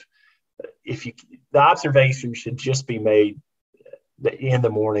proponents of the observation should just be made in the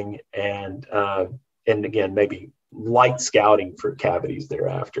morning, and again, maybe light scouting for cavities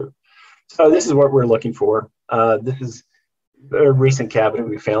thereafter. So this is what we're looking for. This is a recent cavity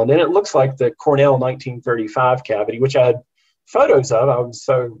we found, and it looks like the Cornell 1935 cavity, which I had photos of. I was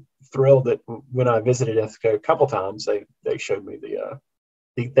so thrilled that when I visited Ithaca a couple times, they showed me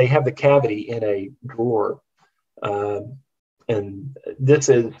they have the cavity in a drawer. And this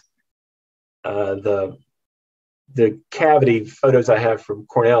is the cavity photos I have from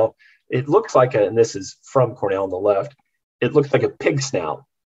Cornell. It looks like and this is from Cornell on the left, it looks like a pig snout.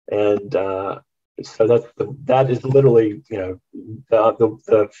 And so that is literally,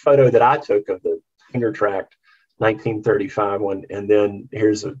 the photo that I took of the finger tracked 1935 one. And then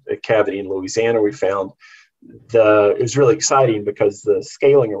here's a cavity in Louisiana we found. It was really exciting because the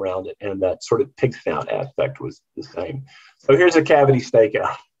scaling around it and that sort of pig snout aspect was the same. So here's a cavity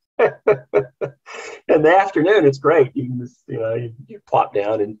stakeout. In the afternoon, it's great. You can just, you plop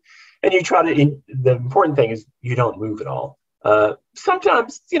down and you try to, the important thing is you don't move at all.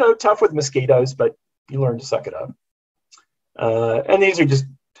 Sometimes, tough with mosquitoes, but you learn to suck it up. And these are just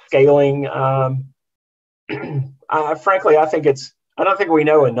scaling. Frankly, I don't think we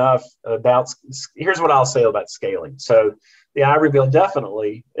know enough about, here's what I'll say about scaling. So the ivory-bill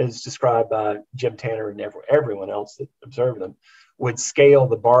definitely, is described by Jim Tanner and everyone else that observed them, would scale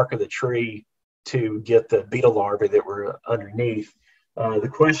the bark of the tree to get the beetle larvae that were underneath. The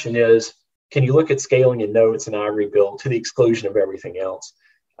question is, can you look at scaling and know it's an ivory-bill to the exclusion of everything else?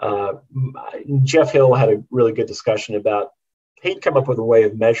 Jeff Hill had a really good discussion about, he'd come up with a way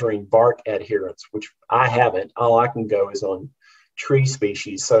of measuring bark adherence, which I haven't. All I can go is on tree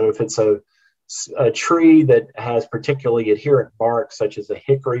species. So if it's a tree that has particularly adherent bark, such as a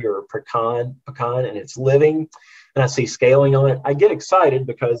hickory or a pecan, and it's living, and I see scaling on it, I get excited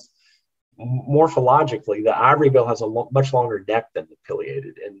because morphologically, the ivory-bill has a much longer neck than the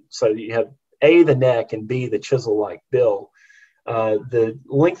pileated. And so you have A, the neck, and B, the chisel-like bill. The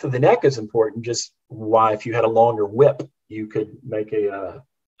length of the neck is important, just why if you had a longer whip, you could make a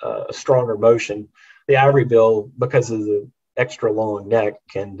stronger motion. The ivory-bill, because of the extra long neck,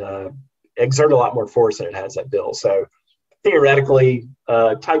 can exert a lot more force than it has that bill. So theoretically,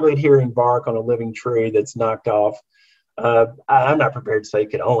 tightly adhering bark on a living tree that's knocked off, I'm not prepared to say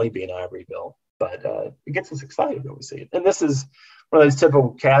it could only be an ivory-bill, but it gets us excited when we see it. And this is one of those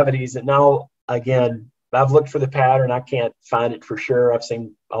typical cavities that now, again, I've looked for the pattern. I can't find it for sure. I've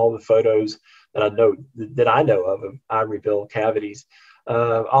seen all the photos that I know of ivory-bill cavities.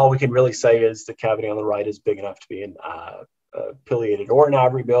 All we can really say is the cavity on the right is big enough to be an pileated or an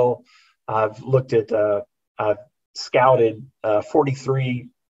ivory-bill. I've scouted 43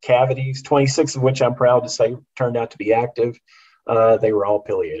 cavities, 26 of which I'm proud to say turned out to be active. They were all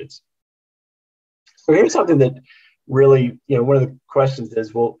pileated. So here's something that really, one of the questions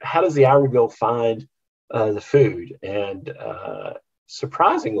is, well, how does the ivory-bill find the food? And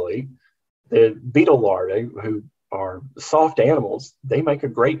surprisingly, the beetle larvae, who are soft animals, they make a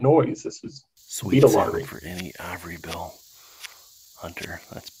great noise. This is sweet beetle sound larvae. For any ivory-bill hunter.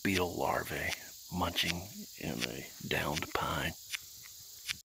 That's beetle larvae munching in a downed pine.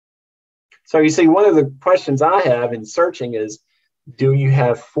 So you see, one of the questions I have in searching is, do you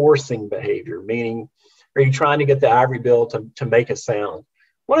have forcing behavior? Meaning, are you trying to get the ivory-bill to make a sound?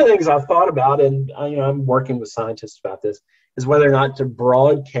 One of the things I've thought about, and I'm working with scientists about this, is whether or not to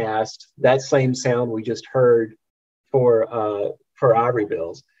broadcast that same sound we just heard for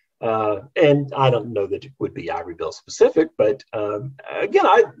ivory-bills. And I don't know that it would be ivory-bill specific, but again,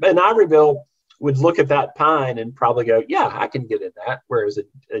 an ivory-bill would look at that pine and probably go, yeah, I can get in that, whereas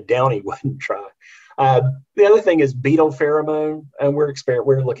a downy wouldn't try. The other thing is beetle pheromone, and we're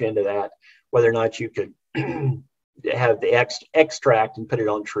looking into that, whether or not you could have the extract and put it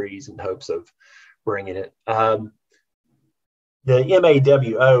on trees in hopes of bringing it. The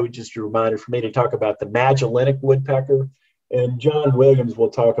MAWO, just a reminder for me to talk about the Magellanic woodpecker, and John Williams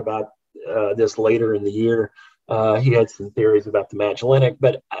will talk about this later in the year. He had some theories about the Magellanic,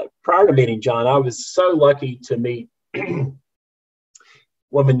 but prior to meeting John, I was so lucky to meet a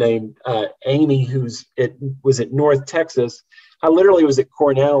woman named Amy, was at North Texas. I literally was at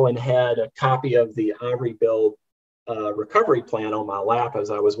Cornell and had a copy of the Ivory-billed recovery plan on my lap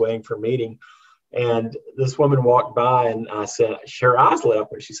as I was waiting for a meeting. And this woman walked by, and I said, her eyes lit up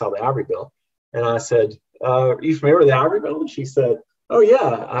when she saw the ivory-bill. And I said, are you familiar with the ivory-bill? And she said, oh,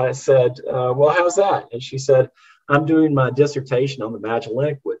 yeah. I said, well, how's that? And she said, I'm doing my dissertation on the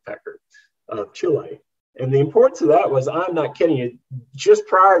Magellanic woodpecker of Chile. And the importance of that was, I'm not kidding you, just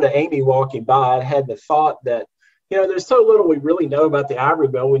prior to Amy walking by, I had the thought that, there's so little we really know about the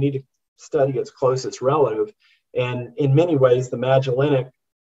ivory-bill. We need to study its closest relative. And in many ways, the Magellanic,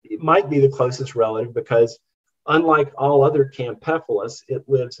 it might be the closest relative because, unlike all other Campephalus, it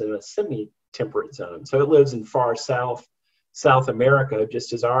lives in a semi-temperate zone. So it lives in far South America,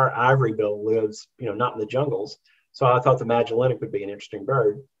 just as our ivory-bill lives, not in the jungles. So I thought the Magellanic would be an interesting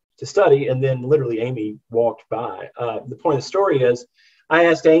bird to study. And then literally Amy walked by. The point of the story is, I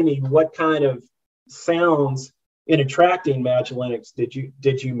asked Amy, what kind of sounds in attracting Magellanics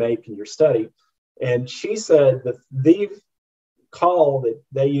did you make in your study? And she said that the call that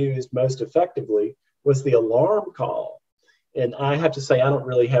they used most effectively was the alarm call. And I have to say, I don't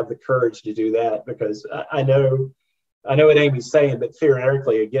really have the courage to do that, because I know what Amy's saying, but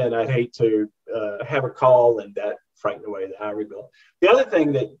theoretically, again, I'd hate to have a call and that frighten away the ivory-bill. The other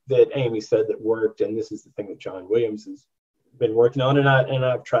thing that Amy said that worked, and this is the thing that John Williams has been working on, and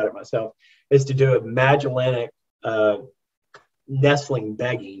I've tried it myself, is to do a Magellanic nestling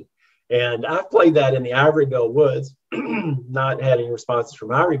begging. And I've played that in the Ivory-billed woods, not had any responses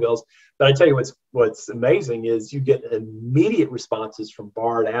from Ivory-bills. But I tell you what's amazing is you get immediate responses from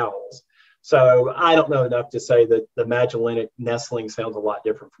barred owls. So I don't know enough to say that the Magellanic nestling sounds a lot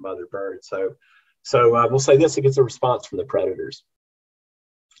different from other birds. So we'll say this, it gets a response from the predators.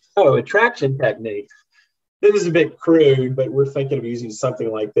 So attraction techniques. This is a bit crude, but we're thinking of using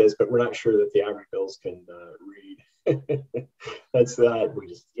something like this, but we're not sure that the Ivory-bills can read. That's that.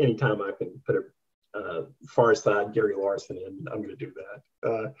 Anytime I can put a far side Gary Larson in, I'm going to do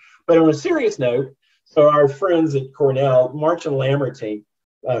that. But on a serious note, so our friends at Cornell, Martin Lamertine,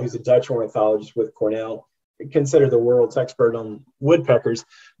 who's a Dutch ornithologist with Cornell, considered the world's expert on woodpeckers,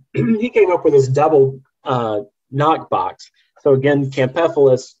 he came up with this double knock box. So again,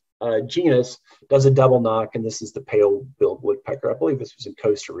 Campephalus genus does a double knock, and this is the pale-billed woodpecker. I believe this was in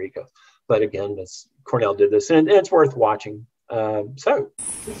Costa Rica, but again, Cornell did this, and it's worth watching.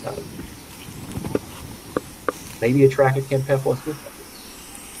 Maybe a track of Campephalus woodpecker.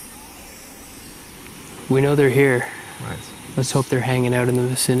 We know they're here. Right. Let's hope they're hanging out in the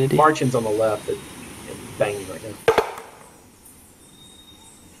vicinity. Marchin's on the left and banging right now.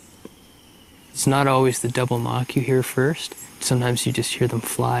 It's not always the double knock you hear first. Sometimes you just hear them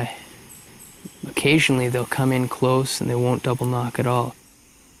fly. Occasionally they'll come in close and they won't double knock at all.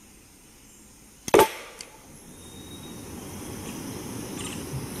 There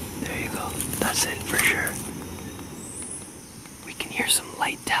you go. That's it for sure. We can hear some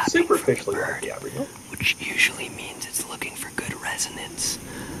light tapping Superficially from the like bird, the Ivory-bill. which usually means it's looking for good resonance.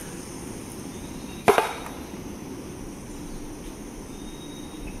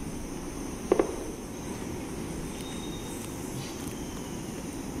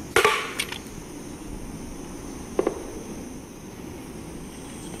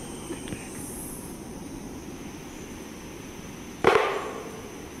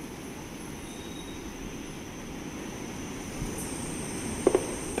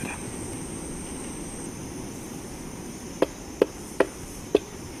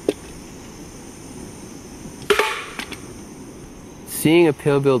 Seeing a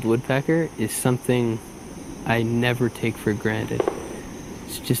pale-billed woodpecker is something I never take for granted.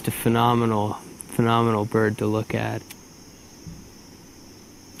 It's just a phenomenal bird to look at.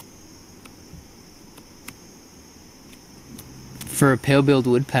 For a pale-billed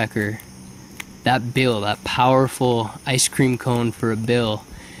woodpecker, that bill, that powerful ice cream cone for a bill,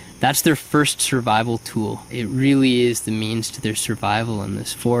 that's their first survival tool. It really is the means to their survival in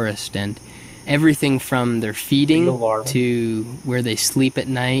this forest, and everything from their feeding to where they sleep at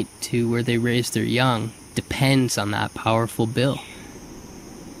night to where they raise their young depends on that powerful bill.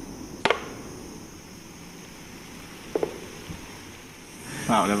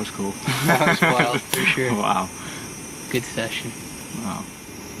 Wow, that was cool. That was wild, for sure. Wow. Good session. Wow.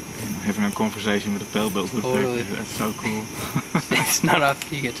 Having a conversation with a pale-billed woodpecker, Totally. that's so cool. It's not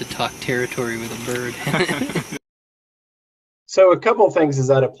often you get to talk territory with a bird. So a couple of things as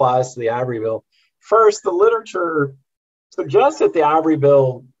that applies to the Ivory-bill. First, the literature suggests that the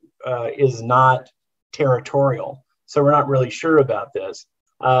Ivory-bill is not territorial. So we're not really sure about this.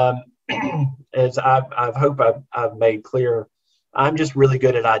 As I hope I've made clear, I'm just really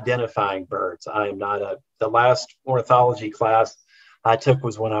good at identifying birds. I am not the last ornithology class I took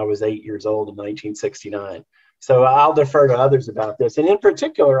was when I was 8 years old in 1969. So I'll defer to others about this. And in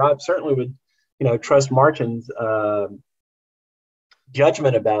particular, I certainly would, trust Martin's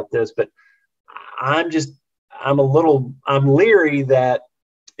judgment about this, but I'm leery that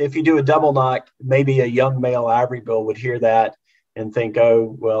if you do a double knock, maybe a young male Ivory-bill would hear that and think,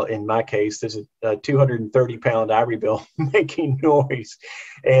 oh, well, in my case, there's a 230-pound Ivory-bill making noise,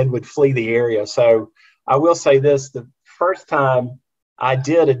 and would flee the area. So I will say this, the first time I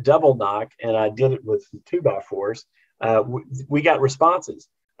did a double knock, and I did it with 2x4s, we got responses.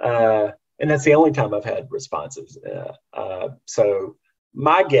 And that's the only time I've had responses. So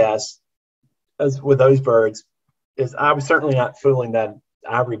my guess as with those birds is I was certainly not fooling that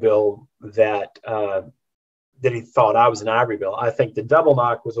Ivory-bill that he thought I was an Ivory-bill. I think the double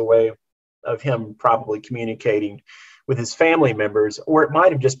knock was a way of him probably communicating with his family members, or it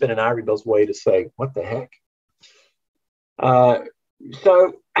might have just been an Ivory-bill's way to say, what the heck?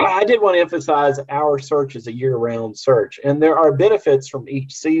 So I did want to emphasize our search is a year-round search, and there are benefits from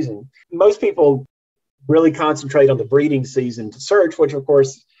each season. Most people really concentrate on the breeding season to search, which of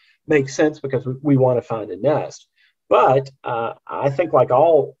course makes sense because we want to find a nest. But I think like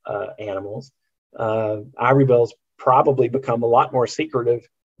all animals, Ivory-bills probably become a lot more secretive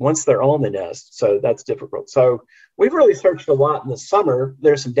once they're on the nest. So that's difficult. So we've really searched a lot in the summer.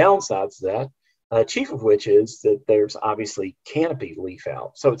 There's some downsides to that. chief of which is that there's obviously canopy leaf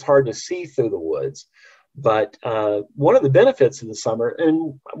out. So it's hard to see through the woods. But one of the benefits of the summer,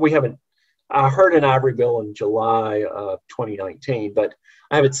 and I heard an ivory-bill in July of 2019, but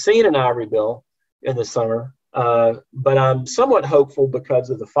I haven't seen an ivory-bill in the summer. But I'm somewhat hopeful because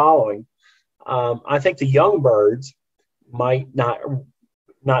of the following. I think the young birds might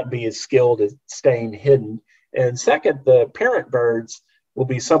not be as skilled at staying hidden. And second, the parent birds will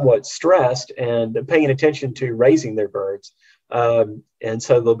be somewhat stressed and paying attention to raising their birds. And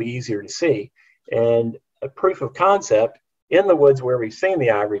so they'll be easier to see. And a proof of concept in the woods where we've seen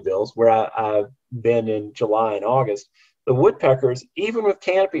the ivory bills, where I've been in July and August, the woodpeckers, even with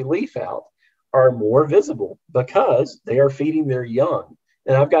canopy leaf out, are more visible because they are feeding their young.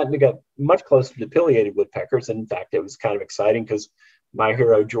 And I've gotten to get much closer to pileated woodpeckers. And in fact, it was kind of exciting because my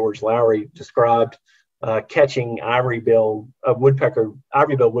hero, George Lowry, described catching ivory-billed woodpecker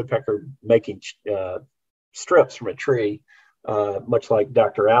making strips from a tree, much like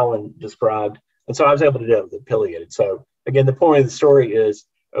Dr. Allen described. And so I was able to do the pileated. So again, the point of the story is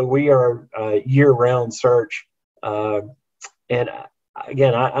we are a year-round search. And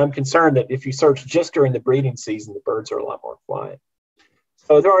again, I'm concerned that if you search just during the breeding season, the birds are a lot more quiet.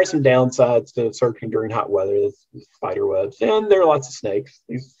 So there are some downsides to searching during hot weather, the spider webs, and there are lots of snakes.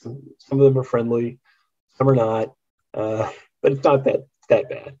 Some of them are friendly, some are not, but it's not that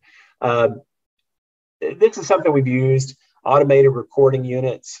bad. This is something we've used, automated recording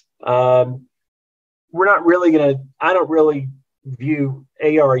units. We're not really I don't really view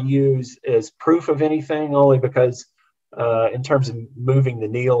ARUs as proof of anything, only because in terms of moving the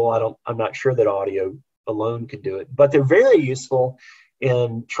needle, I'm not sure that audio alone could do it, but they're very useful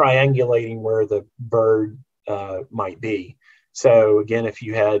in triangulating where the bird might be. So again, if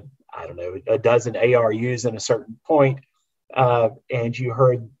you had, I don't know, a dozen ARUs in a certain point, and you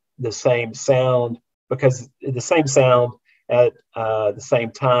heard the same sound, because the same sound at the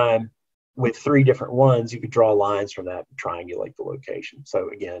same time with three different ones, you could draw lines from that and triangulate the location. So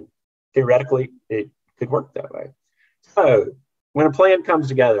again, theoretically, it could work that way. So when a plan comes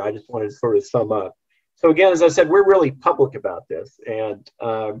together, I just wanted to sort of sum up. So again, as I said, we're really public about this. And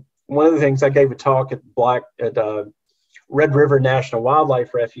one of the things, I gave a talk at Red River National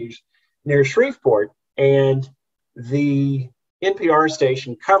Wildlife Refuge near Shreveport, and the NPR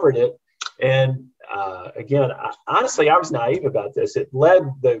station covered it. And again, honestly, I was naive about this. It led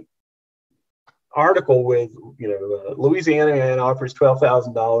the article with, Louisiana offers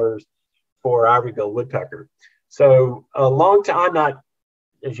 $12,000 for ivory-billed woodpecker. So a long time, I'm not,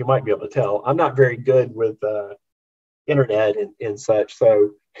 as you might be able to tell, I'm not very good with internet and such.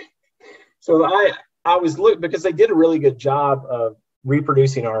 So I was looking, because they did a really good job of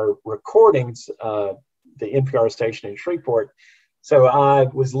reproducing our recordings, the NPR station in Shreveport. So I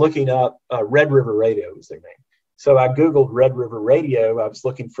was looking up Red River Radio was their name. So I Googled Red River Radio. I was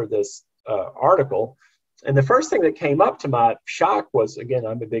looking for this article. And the first thing that came up to my shock was, again,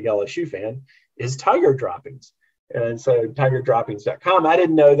 I'm a big LSU fan, is tiger droppings. And so tigerdroppings.com, I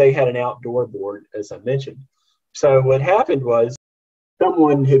didn't know they had an outdoor board, as I mentioned. So what happened was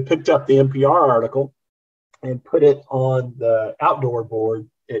someone had picked up the NPR article and put it on the outdoor board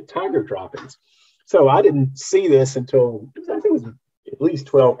at Tiger Droppings. So I didn't see this until, I think it was at least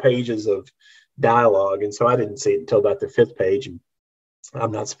 12 pages of dialogue. And so I didn't see it until about the 5th page. And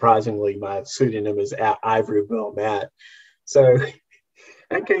I'm not surprisingly, my pseudonym is Ivory-billed Matt. So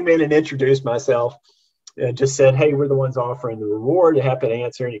I came in and introduced myself and just said, hey, we're the ones offering the reward, happy to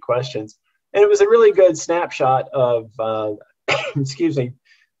answer any questions. And it was a really good snapshot of,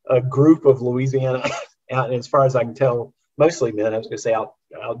 a group of Louisiana, and as far as I can tell, mostly men. I was going to say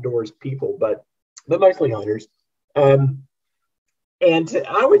outdoors people, but mostly hunters. And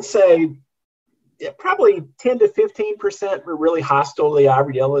I would say probably 10 to 15% were really hostile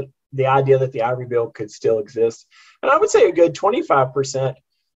to the idea that the ivory-bill could still exist. And I would say a good 25%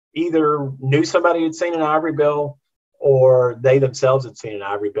 either knew somebody had seen an ivory-bill or they themselves had seen an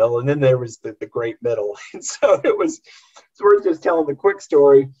ivory-bill. And then there was the great middle. And so it's worth just telling the quick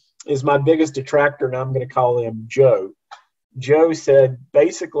story. Is my biggest detractor, and I'm going to call him Joe. Joe said,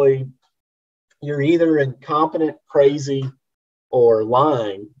 basically, you're either incompetent, crazy, or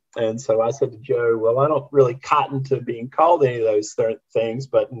lying. And so I said to Joe, well, I don't really cotton to being called any of those things,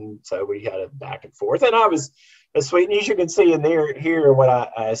 and so we had a back and forth. And I was sweet. And as you can see in here, what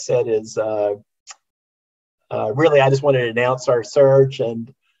I said is, really, I just wanted to announce our search.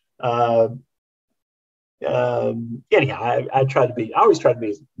 And anyhow, I always try to be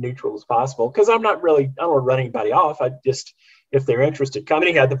as neutral as possible, because I don't want to run anybody off. I just, if they're interested, come.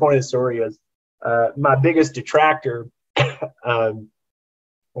 Anyhow, the point of the story is, my biggest detractor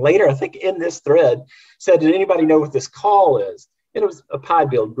later, I think in this thread, said, did anybody know what this call is? And it was a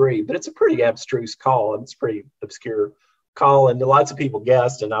pied-billed grebe, but it's a pretty abstruse call, and it's a pretty obscure call, and lots of people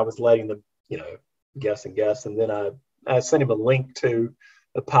guessed, and I was letting them, guess and guess, and then I sent him a link to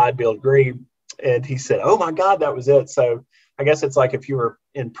a pied-billed grebe, and he said, oh my God, that was it. So I guess it's like if you were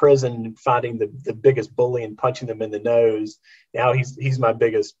in prison and finding the biggest bully and punching them in the nose. Now he's my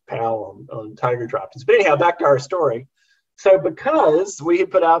biggest pal on tiger droppings. But anyhow, back to our story. So because we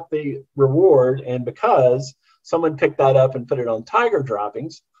had put out the reward, and because someone picked that up and put it on tiger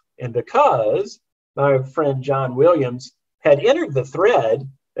droppings, and because my friend John Williams had entered the thread,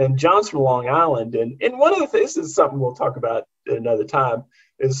 and John's from Long Island, and one of the things, this is something we'll talk about another time,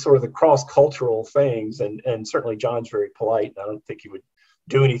 is sort of the cross-cultural things, and certainly John's very polite. I don't think he would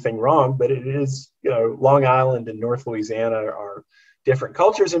do anything wrong, but it is, Long Island and North Louisiana are different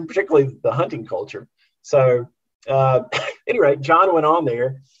cultures, and particularly the hunting culture. So anyway, John went on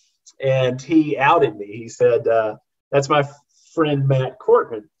there, and he outed me. He said, that's my friend Matt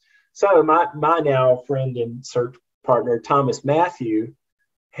Cortman. So my now friend and search partner, Thomas Matthew,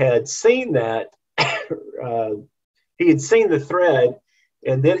 had seen that. He had seen the thread,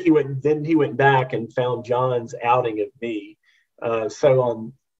 and then he went back and found John's outing of me. So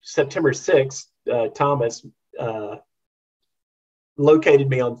on September 6th, Thomas located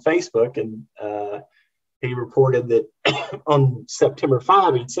me on Facebook, and he reported that on September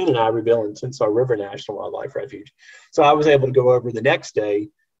 5, he'd seen an ivory-billed in Tensas River National Wildlife Refuge. So I was able to go over the next day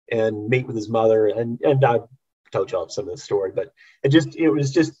and meet with his mother, and I told y'all some of the story, but it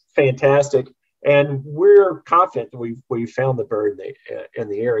was just fantastic. And we're confident that we found the bird in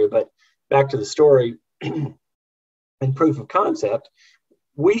the area. But back to the story and proof of concept,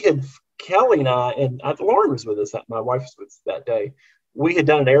 Kelly and I, and Lauren was with us, my wife was with us that day, we had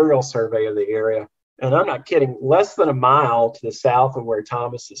done an aerial survey of the area. And I'm not kidding, less than a mile to the south of where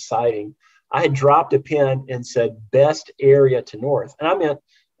Thomas is sighting, I had dropped a pin and said best area to north. And I meant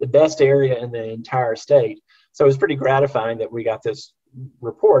the best area in the entire state. So it was pretty gratifying that we got this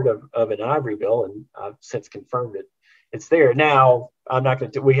report of an ivory-bill, and I've since confirmed it. It's there. Now,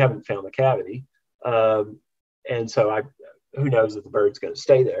 we haven't found the cavity. And so who knows if the bird's going to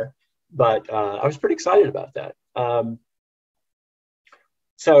stay there. But I was pretty excited about that.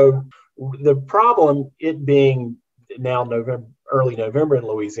 So the problem, it being now early November in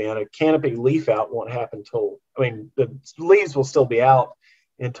Louisiana, canopy leaf out won't happen the leaves will still be out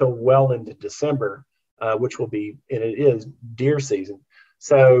until well into December, which will be, and it is deer season.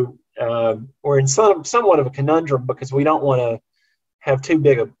 So we're in somewhat of a conundrum because we don't want to have too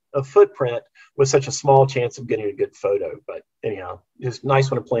big a footprint with such a small chance of getting a good photo. But anyhow, it's nice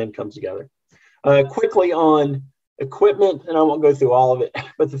when a plan comes together. Quickly on equipment, and I won't go through all of it,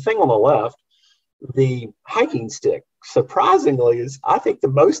 but the thing on the left, the hiking stick, surprisingly, is, I think, the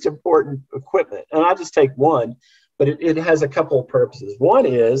most important equipment. And I just take one, but it has a couple of purposes. One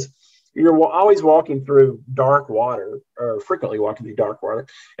is you're always walking through dark water, or frequently walking through dark water,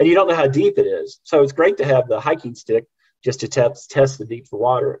 and you don't know how deep it is. So it's great to have the hiking stick just to test the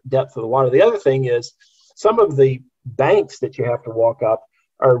depth of the water. The other thing is some of the banks that you have to walk up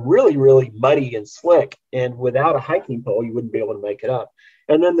are really, really muddy and slick, and without a hiking pole, you wouldn't be able to make it up.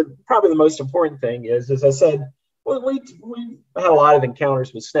 And then probably the most important thing is, as I said, we had a lot of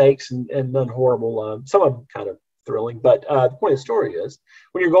encounters with snakes and none horrible, some of them kind of thrilling. But the point of the story is,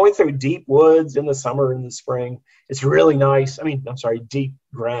 when you're going through deep woods in the summer and the spring, it's really nice. Deep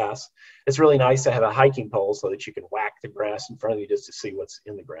grass. It's really nice to have a hiking pole so that you can whack the grass in front of you just to see what's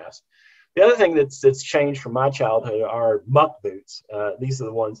in the grass. The other thing that's changed from my childhood are muck boots. These are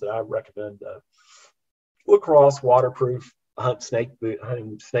the ones that I recommend. Lacrosse waterproof hunting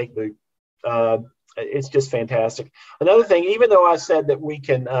snake boot. It's just fantastic. Another thing, even though I said that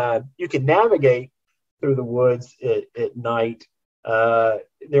you can navigate through the woods at night,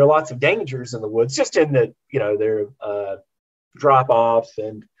 there are lots of dangers in the woods, just in that, there are drop-offs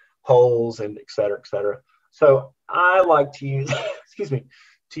and holes and et cetera, et cetera. So I like to use,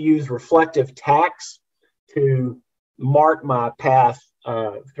 use reflective tacks to mark my path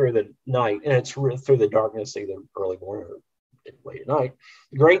through the night, and it's through the darkness, either early morning or late at night.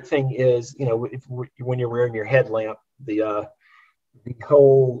 The great thing is, when you're wearing your headlamp, the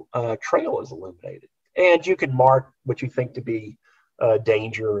whole trail is illuminated, and you can mark what you think to be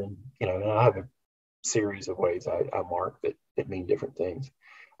danger, and and I have a series of ways I mark that mean different things.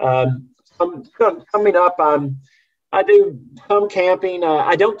 Coming up, I do some camping.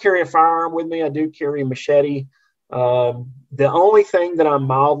 I don't carry a firearm with me. I do carry a machete. The only thing that I'm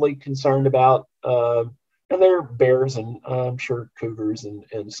mildly concerned about, and there are bears and I'm sure cougars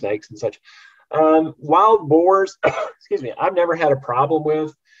and snakes and such. Wild boars, excuse me, I've never had a problem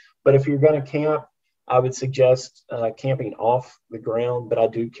with, but if you're going to camp, I would suggest camping off the ground, but I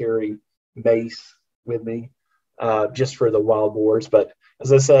do carry mace with me just for the wild boars. But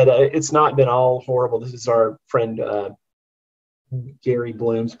as I said, it's not been all horrible. This is our friend Gary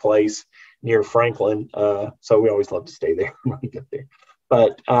Bloom's place near Franklin, so we always love to stay there when we get there.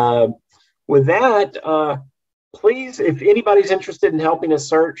 But with that, please, if anybody's interested in helping us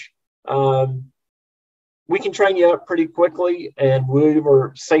search, we can train you up pretty quickly, and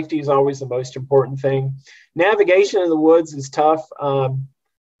safety is always the most important thing. Navigation in the woods is tough,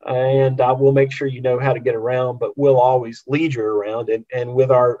 and we'll make sure you know how to get around, but we'll always lead you around. And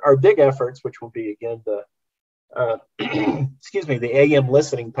with our big efforts, which will be, again, the excuse me, the AM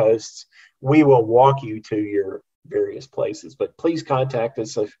listening posts, we will walk you to your various places. But please contact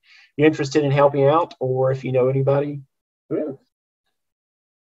us if you're interested in helping out, or if you know anybody who is.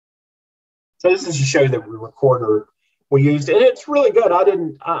 So this is to show the recorder we used, and it's really good. I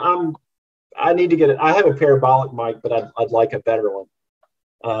need to get it. I have a parabolic mic, but I'd like a better one.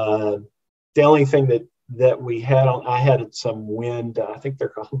 The only thing that we had I had some wind. I think they're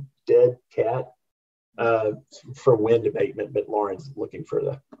called Dead Cat for wind abatement, but Lauren's looking for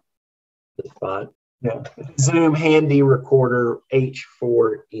the spot. Yeah, Zoom Handy Recorder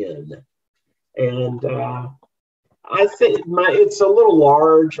H4n, and I think it's a little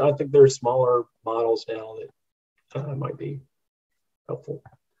large. I think there are smaller models now that might be helpful.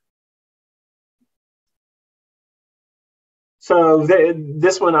 So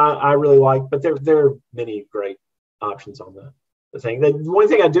this one I really like, but there are many great options on the thing. The one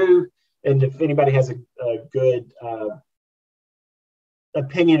thing I do, and if anybody has a good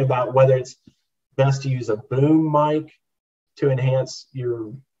opinion about whether it's best to use a boom mic to enhance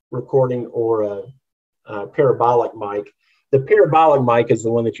your recording or a parabolic mic. The parabolic mic is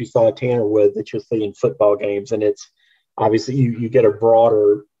the one that you saw Tanner with, that you'll see in football games, and it's obviously you get a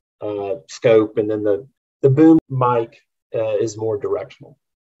broader scope, and then the boom mic is more directional.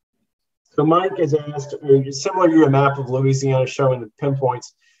 So Mike has asked, similar to your map of Louisiana showing the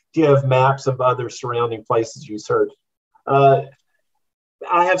pinpoints, do you have maps of other surrounding places you searched?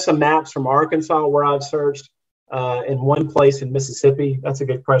 I have some maps from Arkansas where I've searched, in one place in Mississippi. That's a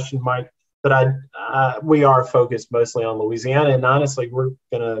good question, Mike. But we are focused mostly on Louisiana, and honestly, we're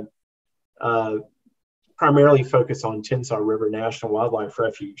going to primarily focus on Tensas River National Wildlife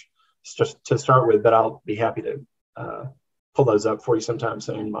Refuge just to start with. But I'll be happy to pull those up for you sometime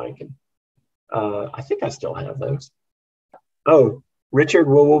soon, Mike. And I think I still have those. Oh, Richard,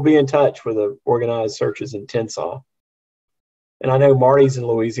 we'll be in touch with the organized searches in Tensas. And I know Marty's in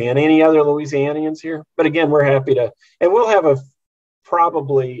Louisiana. Any other Louisianians here? But again, we're happy to, and we'll have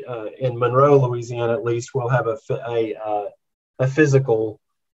probably in Monroe, Louisiana, at least, we'll have a physical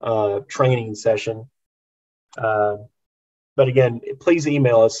training session. But again, please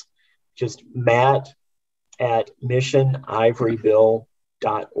email us, just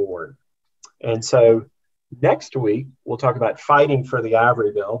matt@missionivorybill.org. And so next week, we'll talk about fighting for the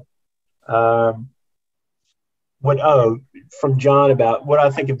Ivory Bill. From John about what I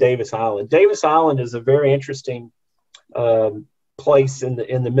think of Davis Island. Davis Island is a very interesting place in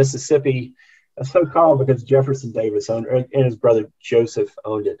the Mississippi, so-called because Jefferson Davis owned it, and his brother Joseph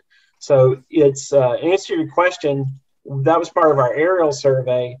owned it. So it's answer your question. That was part of our aerial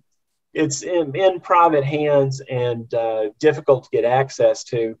survey. It's in private hands and difficult to get access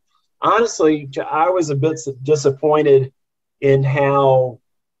to. Honestly, I was a bit disappointed in how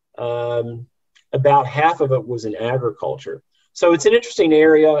about half of it was in agriculture. So it's an interesting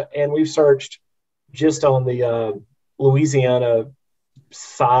area, and we've searched just on the Louisiana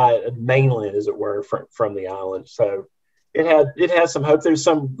side, mainland, as it were, from the island. So it has some hope. There's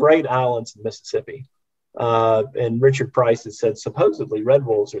some great islands in Mississippi. And Richard Price has said supposedly red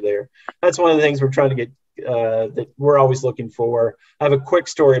wolves are there. That's one of the things we're trying to get, that we're always looking for. I have a quick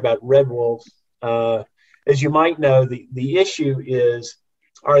story about red wolves. As you might know, the issue is,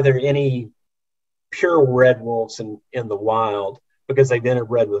 are there any pure red wolves in the wild, because they've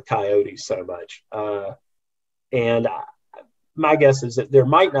interbred with coyotes so much. And my guess is that there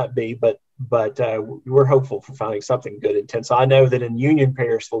might not be, but we're hopeful for finding something good in Tensas. I know that in Union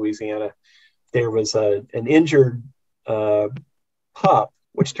Parish, Louisiana, there was an injured pup,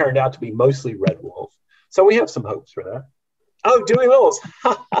 which turned out to be mostly red wolf. So we have some hopes for that. Oh, Dewey Wills.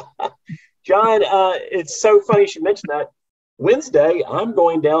 John, it's so funny you should mention that. Wednesday, I'm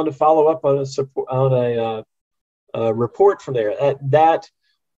going down to follow up on a report from there.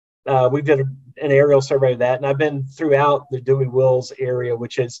 We did an aerial survey of that, and I've been throughout the Dewey Wills area,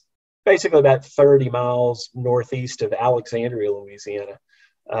 which is basically about 30 miles northeast of Alexandria, Louisiana.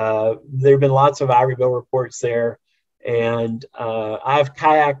 There have been lots of Ivory-billed reports there, and I've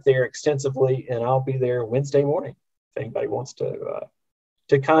kayaked there extensively, and I'll be there Wednesday morning if anybody wants to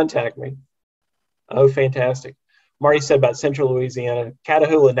contact me. Oh, fantastic. Marty said about Central Louisiana,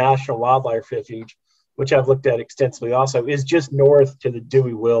 Catahoula National Wildlife Refuge, which I've looked at extensively also, is just north to the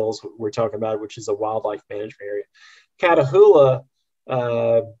Dewey Wills we're talking about, which is a wildlife management area. Catahoula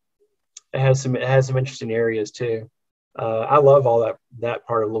has some interesting areas too. I love all that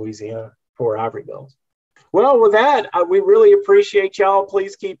part of Louisiana for Ivory-billed. Well, with that, we really appreciate y'all.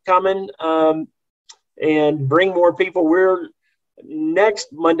 Please keep coming and bring more people. Next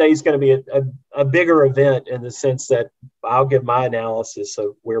Monday is going to be a bigger event in the sense that I'll give my analysis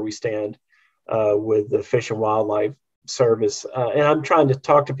of where we stand with the Fish and Wildlife Service. And I'm trying to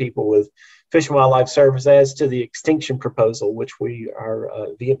talk to people with Fish and Wildlife Service as to the extinction proposal, which we are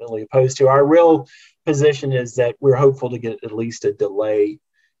vehemently opposed to. Our real position is that we're hopeful to get at least a delay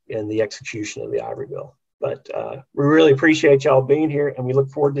in the execution of the Ivory-billed. But we really appreciate y'all being here, and we look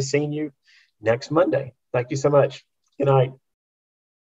forward to seeing you next Monday. Thank you so much. Good night.